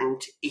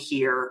important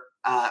here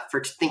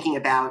for thinking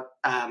about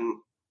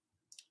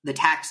the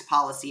tax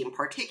policy in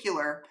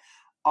particular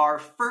are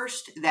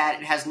first that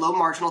it has low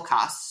marginal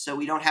costs, so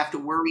we don't have to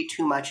worry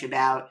too much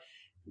about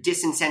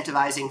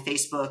disincentivizing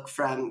Facebook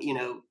from,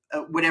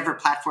 whatever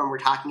platform we're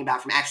talking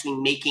about from actually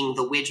making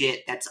the widget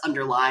that's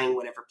underlying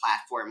whatever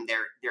platform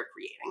they're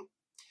creating.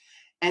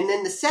 And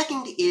then the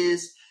second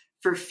is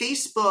for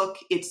Facebook,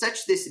 it's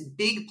such this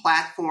big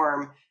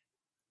platform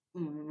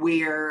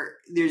where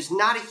there is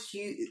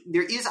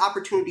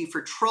opportunity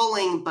for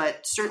trolling,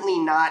 but certainly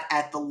not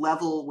at the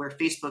level where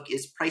Facebook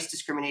is price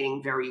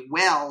discriminating very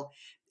well.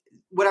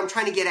 What I'm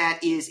trying to get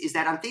at is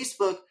that on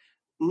Facebook,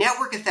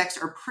 network effects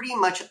are pretty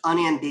much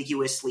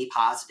unambiguously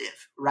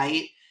positive,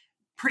 right?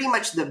 Pretty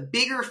much the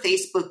bigger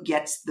Facebook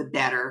gets, the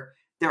better.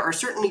 There are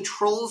certainly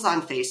trolls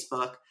on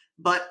Facebook,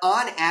 but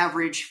on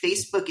average,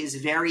 Facebook is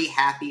very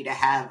happy to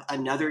have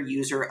another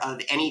user of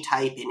any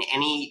type in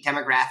any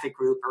demographic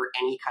group or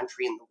any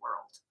country in the world.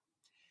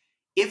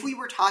 If we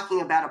were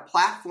talking about a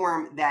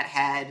platform that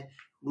had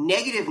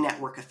negative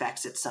network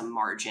effects at some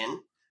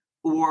margin,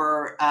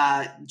 or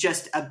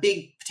just a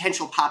big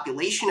potential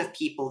population of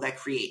people that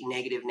create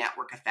negative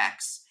network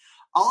effects,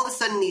 all of a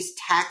sudden these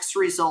tax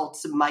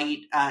results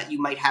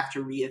you might have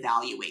to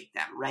reevaluate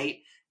them, right?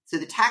 So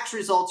the tax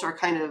results are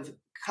kind of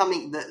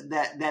coming,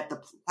 that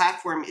the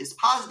platform is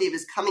positive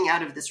is coming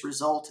out of this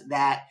result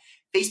that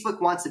Facebook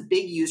wants a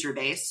big user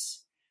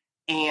base,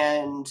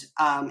 and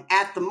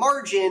at the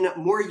margin,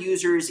 more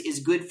users is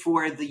good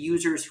for the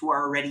users who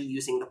are already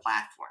using the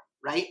platform,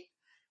 right?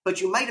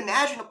 But you might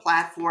imagine a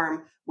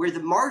platform where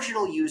the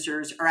marginal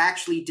users are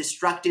actually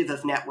destructive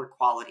of network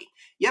quality.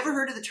 You ever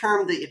heard of the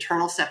term the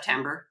eternal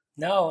September?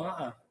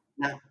 No.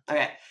 No?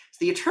 Okay. So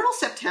the eternal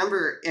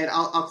September, and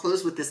I'll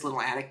close with this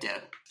little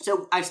anecdote.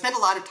 So I've spent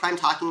a lot of time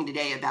talking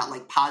today about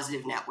like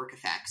positive network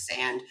effects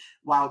and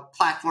while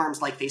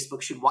platforms like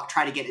Facebook should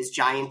try to get as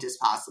giant as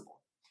possible.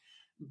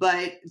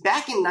 But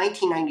back in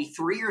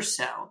 1993 or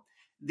so,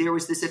 there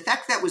was this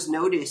effect that was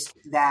noticed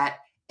that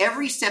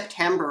every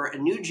September, a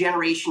new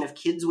generation of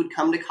kids would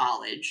come to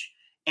college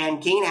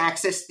and gain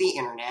access to the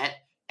internet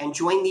and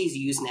join these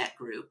Usenet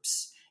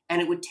groups.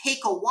 And it would take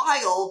a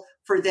while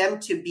for them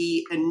to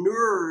be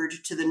inured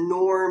to the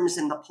norms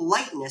and the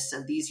politeness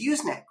of these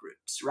Usenet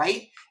groups,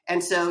 right?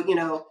 And so,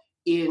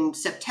 in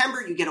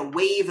September, you get a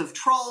wave of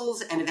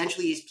trolls, and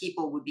eventually these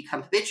people would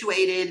become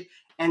habituated.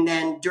 And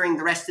then during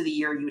the rest of the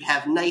year, you'd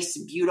have nice,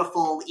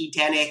 beautiful,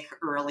 Edenic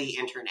early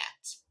internet.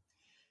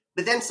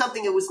 But then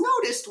something that was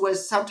noticed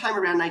was sometime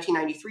around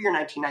 1993 or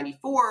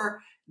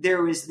 1994,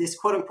 there was this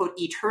quote-unquote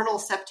eternal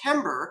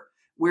September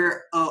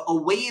where a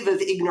wave of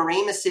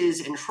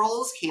ignoramuses and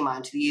trolls came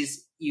onto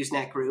these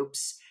Usenet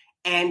groups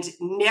and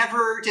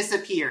never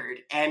disappeared.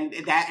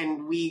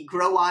 And we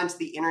grow onto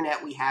the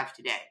internet we have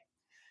today.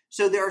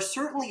 So there are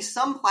certainly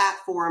some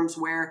platforms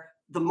where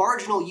the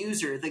marginal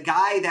user, the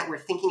guy that we're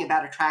thinking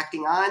about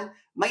attracting on,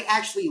 might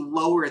actually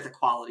lower the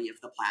quality of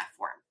the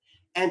platform.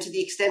 And to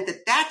the extent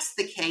that that's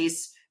the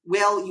case,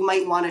 well, you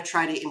might want to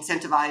try to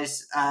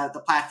incentivize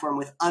the platform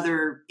with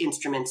other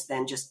instruments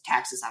than just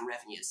taxes on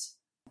revenues.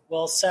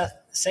 Well, Seth,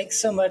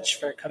 thanks so much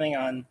for coming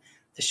on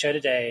the show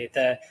today.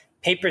 The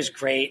paper is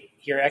great.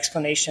 Your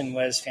explanation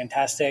was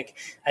fantastic.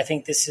 I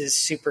think this is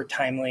super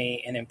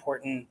timely and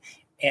important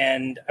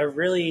and a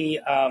really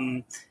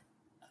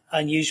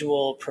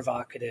unusual,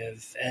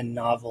 provocative, and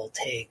novel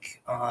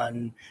take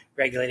on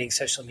regulating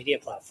social media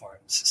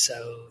platforms.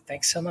 So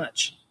thanks so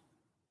much.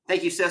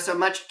 Thank you so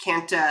much.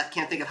 Can't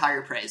think of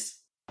higher praise.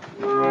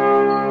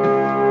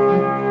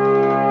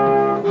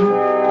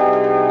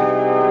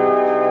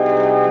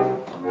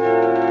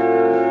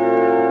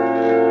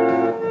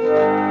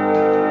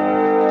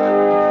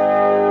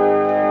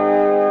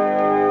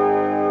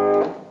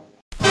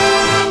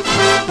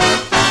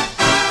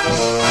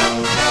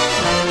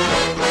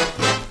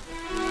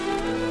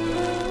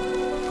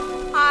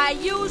 I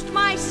used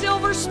my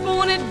silver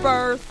spoon at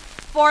birth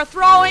for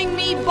throwing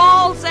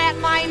meatballs at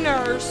my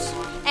nurse.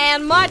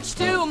 And much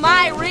to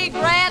my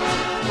regret,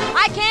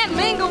 I can't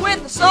mingle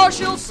with the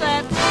social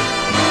set.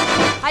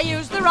 I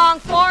used the wrong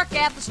fork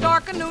at the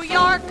Stork of New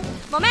York.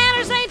 My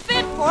manners ain't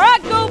fit for a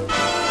goop.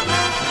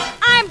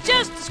 I'm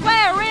just a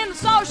square in the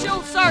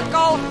social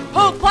circle.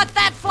 Who put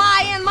that fly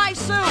in my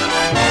suit?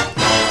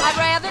 I'd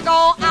rather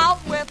go out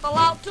with a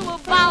lout to a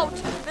bout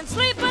than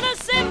sleep in a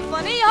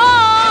symphony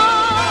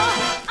hall.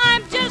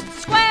 I'm just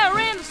a square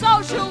in the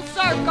social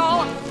circle.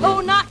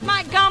 Who knocked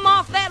my gum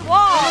off that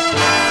wall?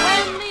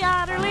 When the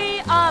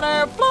utterly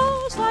utter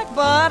blows like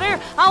butter,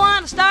 I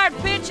want to start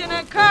pitching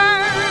a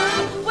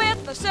curve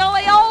with a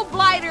silly old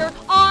blighter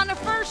on a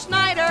first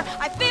nighter.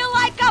 I feel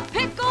like a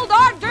pickled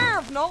hors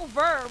d'oeuvre, no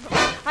verb.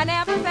 I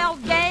never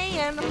felt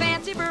gay in the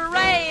fancy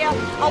beret.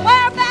 I'll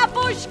wear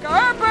babushka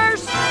or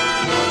burst.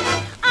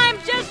 I'm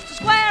just a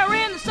square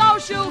in the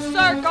social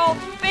circle.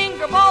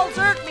 Finger bowls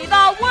hurt me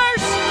the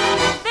worst.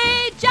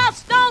 They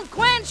just don't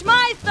quench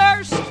my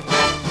thirst.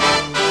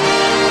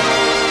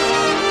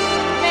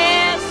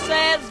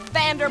 Mrs.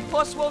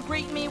 Vanderpuss will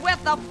greet me with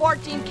a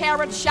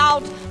 14-carat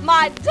shout.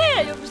 My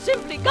dear, you've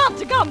simply got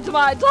to come to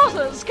my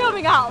daughter's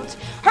coming out.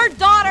 Her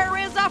daughter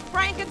is a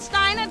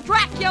Frankenstein, a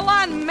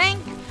Dracula, and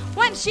Mink.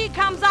 When she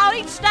comes out,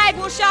 each stag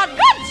will shout,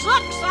 "Good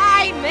sucks,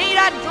 I made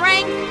a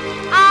drink."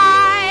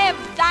 I've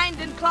dined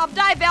and clubbed,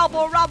 I've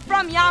elbow rubbed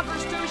from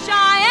Yonkers to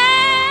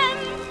Cheyenne.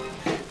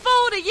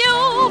 Fool to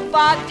you,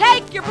 but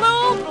take your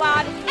blue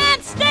blood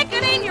and stick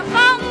it in your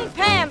fountain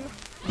pen.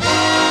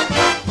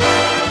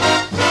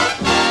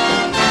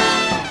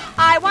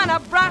 I wanna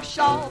brush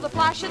all the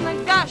flash and the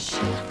gush.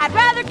 I'd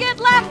rather get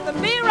left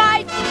than be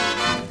right.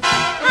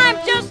 I'm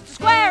just a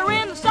square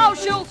in the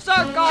social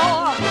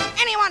circle.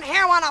 Anyone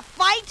here wanna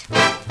fight?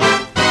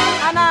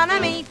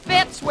 Anonymity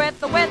fits with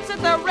the wits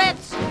at the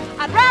Ritz.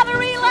 I'd rather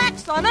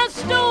relax on a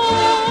stool.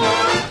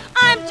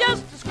 I'm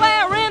just a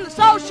square in the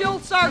social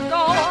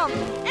circle.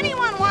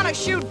 Anyone wanna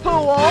shoot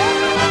pool?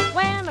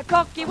 When a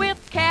cookie with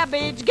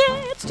cabbage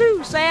gets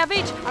too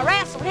savage, I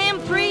wrestle him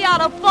 3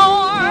 out of 4.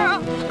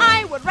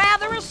 I would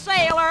rather a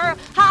sailor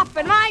hop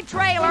in my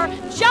trailer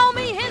and show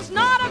me his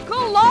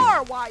nautical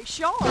lore. Why,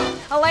 sure,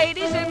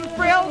 ladies in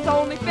frills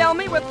only fill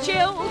me with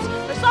chills.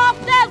 They're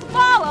soft as a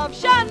ball of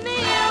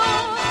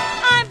chenille.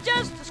 I'm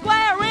just a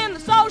square in the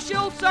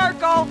social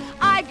circle.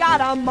 I got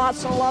a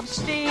muscle of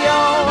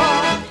steel.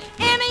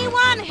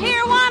 Anyone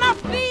here wanna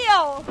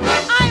feel?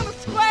 I'm a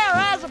square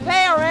as a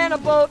pear in a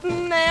boat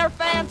in their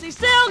fancy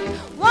silk.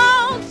 Why